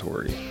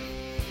laboratory.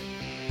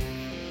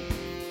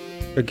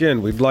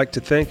 Again, we'd like to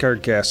thank our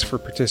guests for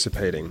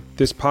participating.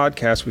 This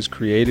podcast was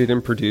created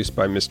and produced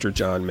by Mr.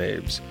 John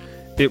Mabes.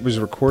 It was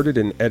recorded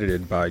and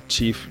edited by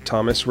Chief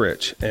Thomas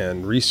Rich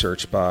and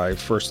researched by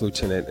First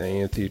Lieutenant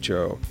Anthony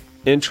Cho.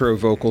 Intro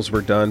vocals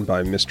were done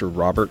by Mr.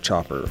 Robert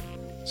Chopper.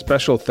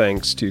 Special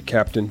thanks to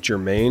Captain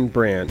Jermaine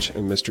Branch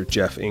and Mr.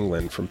 Jeff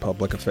England from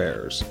Public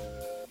Affairs.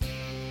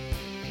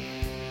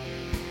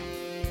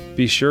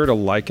 Be sure to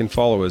like and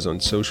follow us on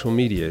social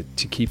media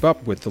to keep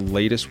up with the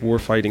latest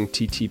warfighting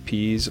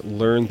TTPs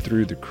learned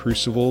through the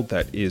crucible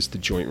that is the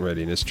Joint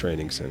Readiness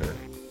Training Center.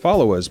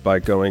 Follow us by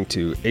going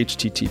to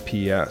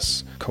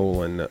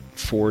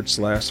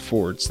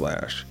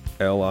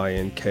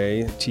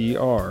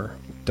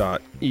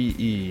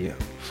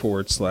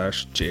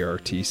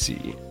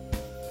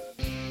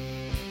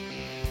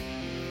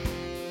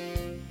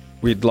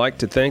We'd like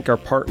to thank our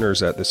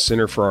partners at the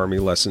Center for Army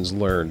Lessons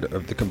Learned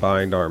of the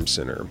Combined Arms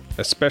Center,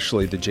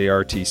 especially the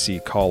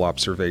JRTC Call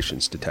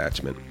Observations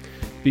Detachment.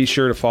 Be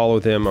sure to follow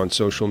them on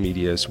social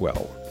media as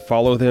well.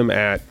 Follow them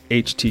at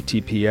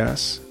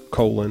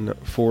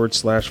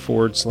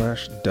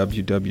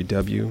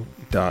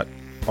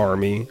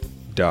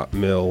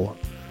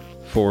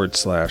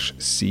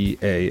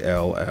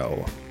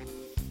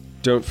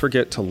Don't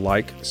forget to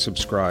like,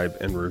 subscribe,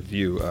 and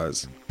review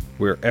us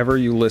wherever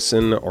you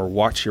listen or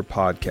watch your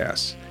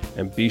podcasts,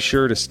 and be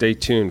sure to stay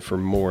tuned for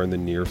more in the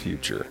near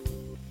future.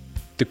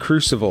 The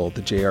Crucible,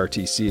 the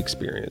JRTC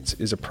experience,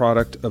 is a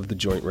product of the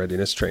Joint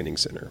Readiness Training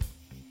Center.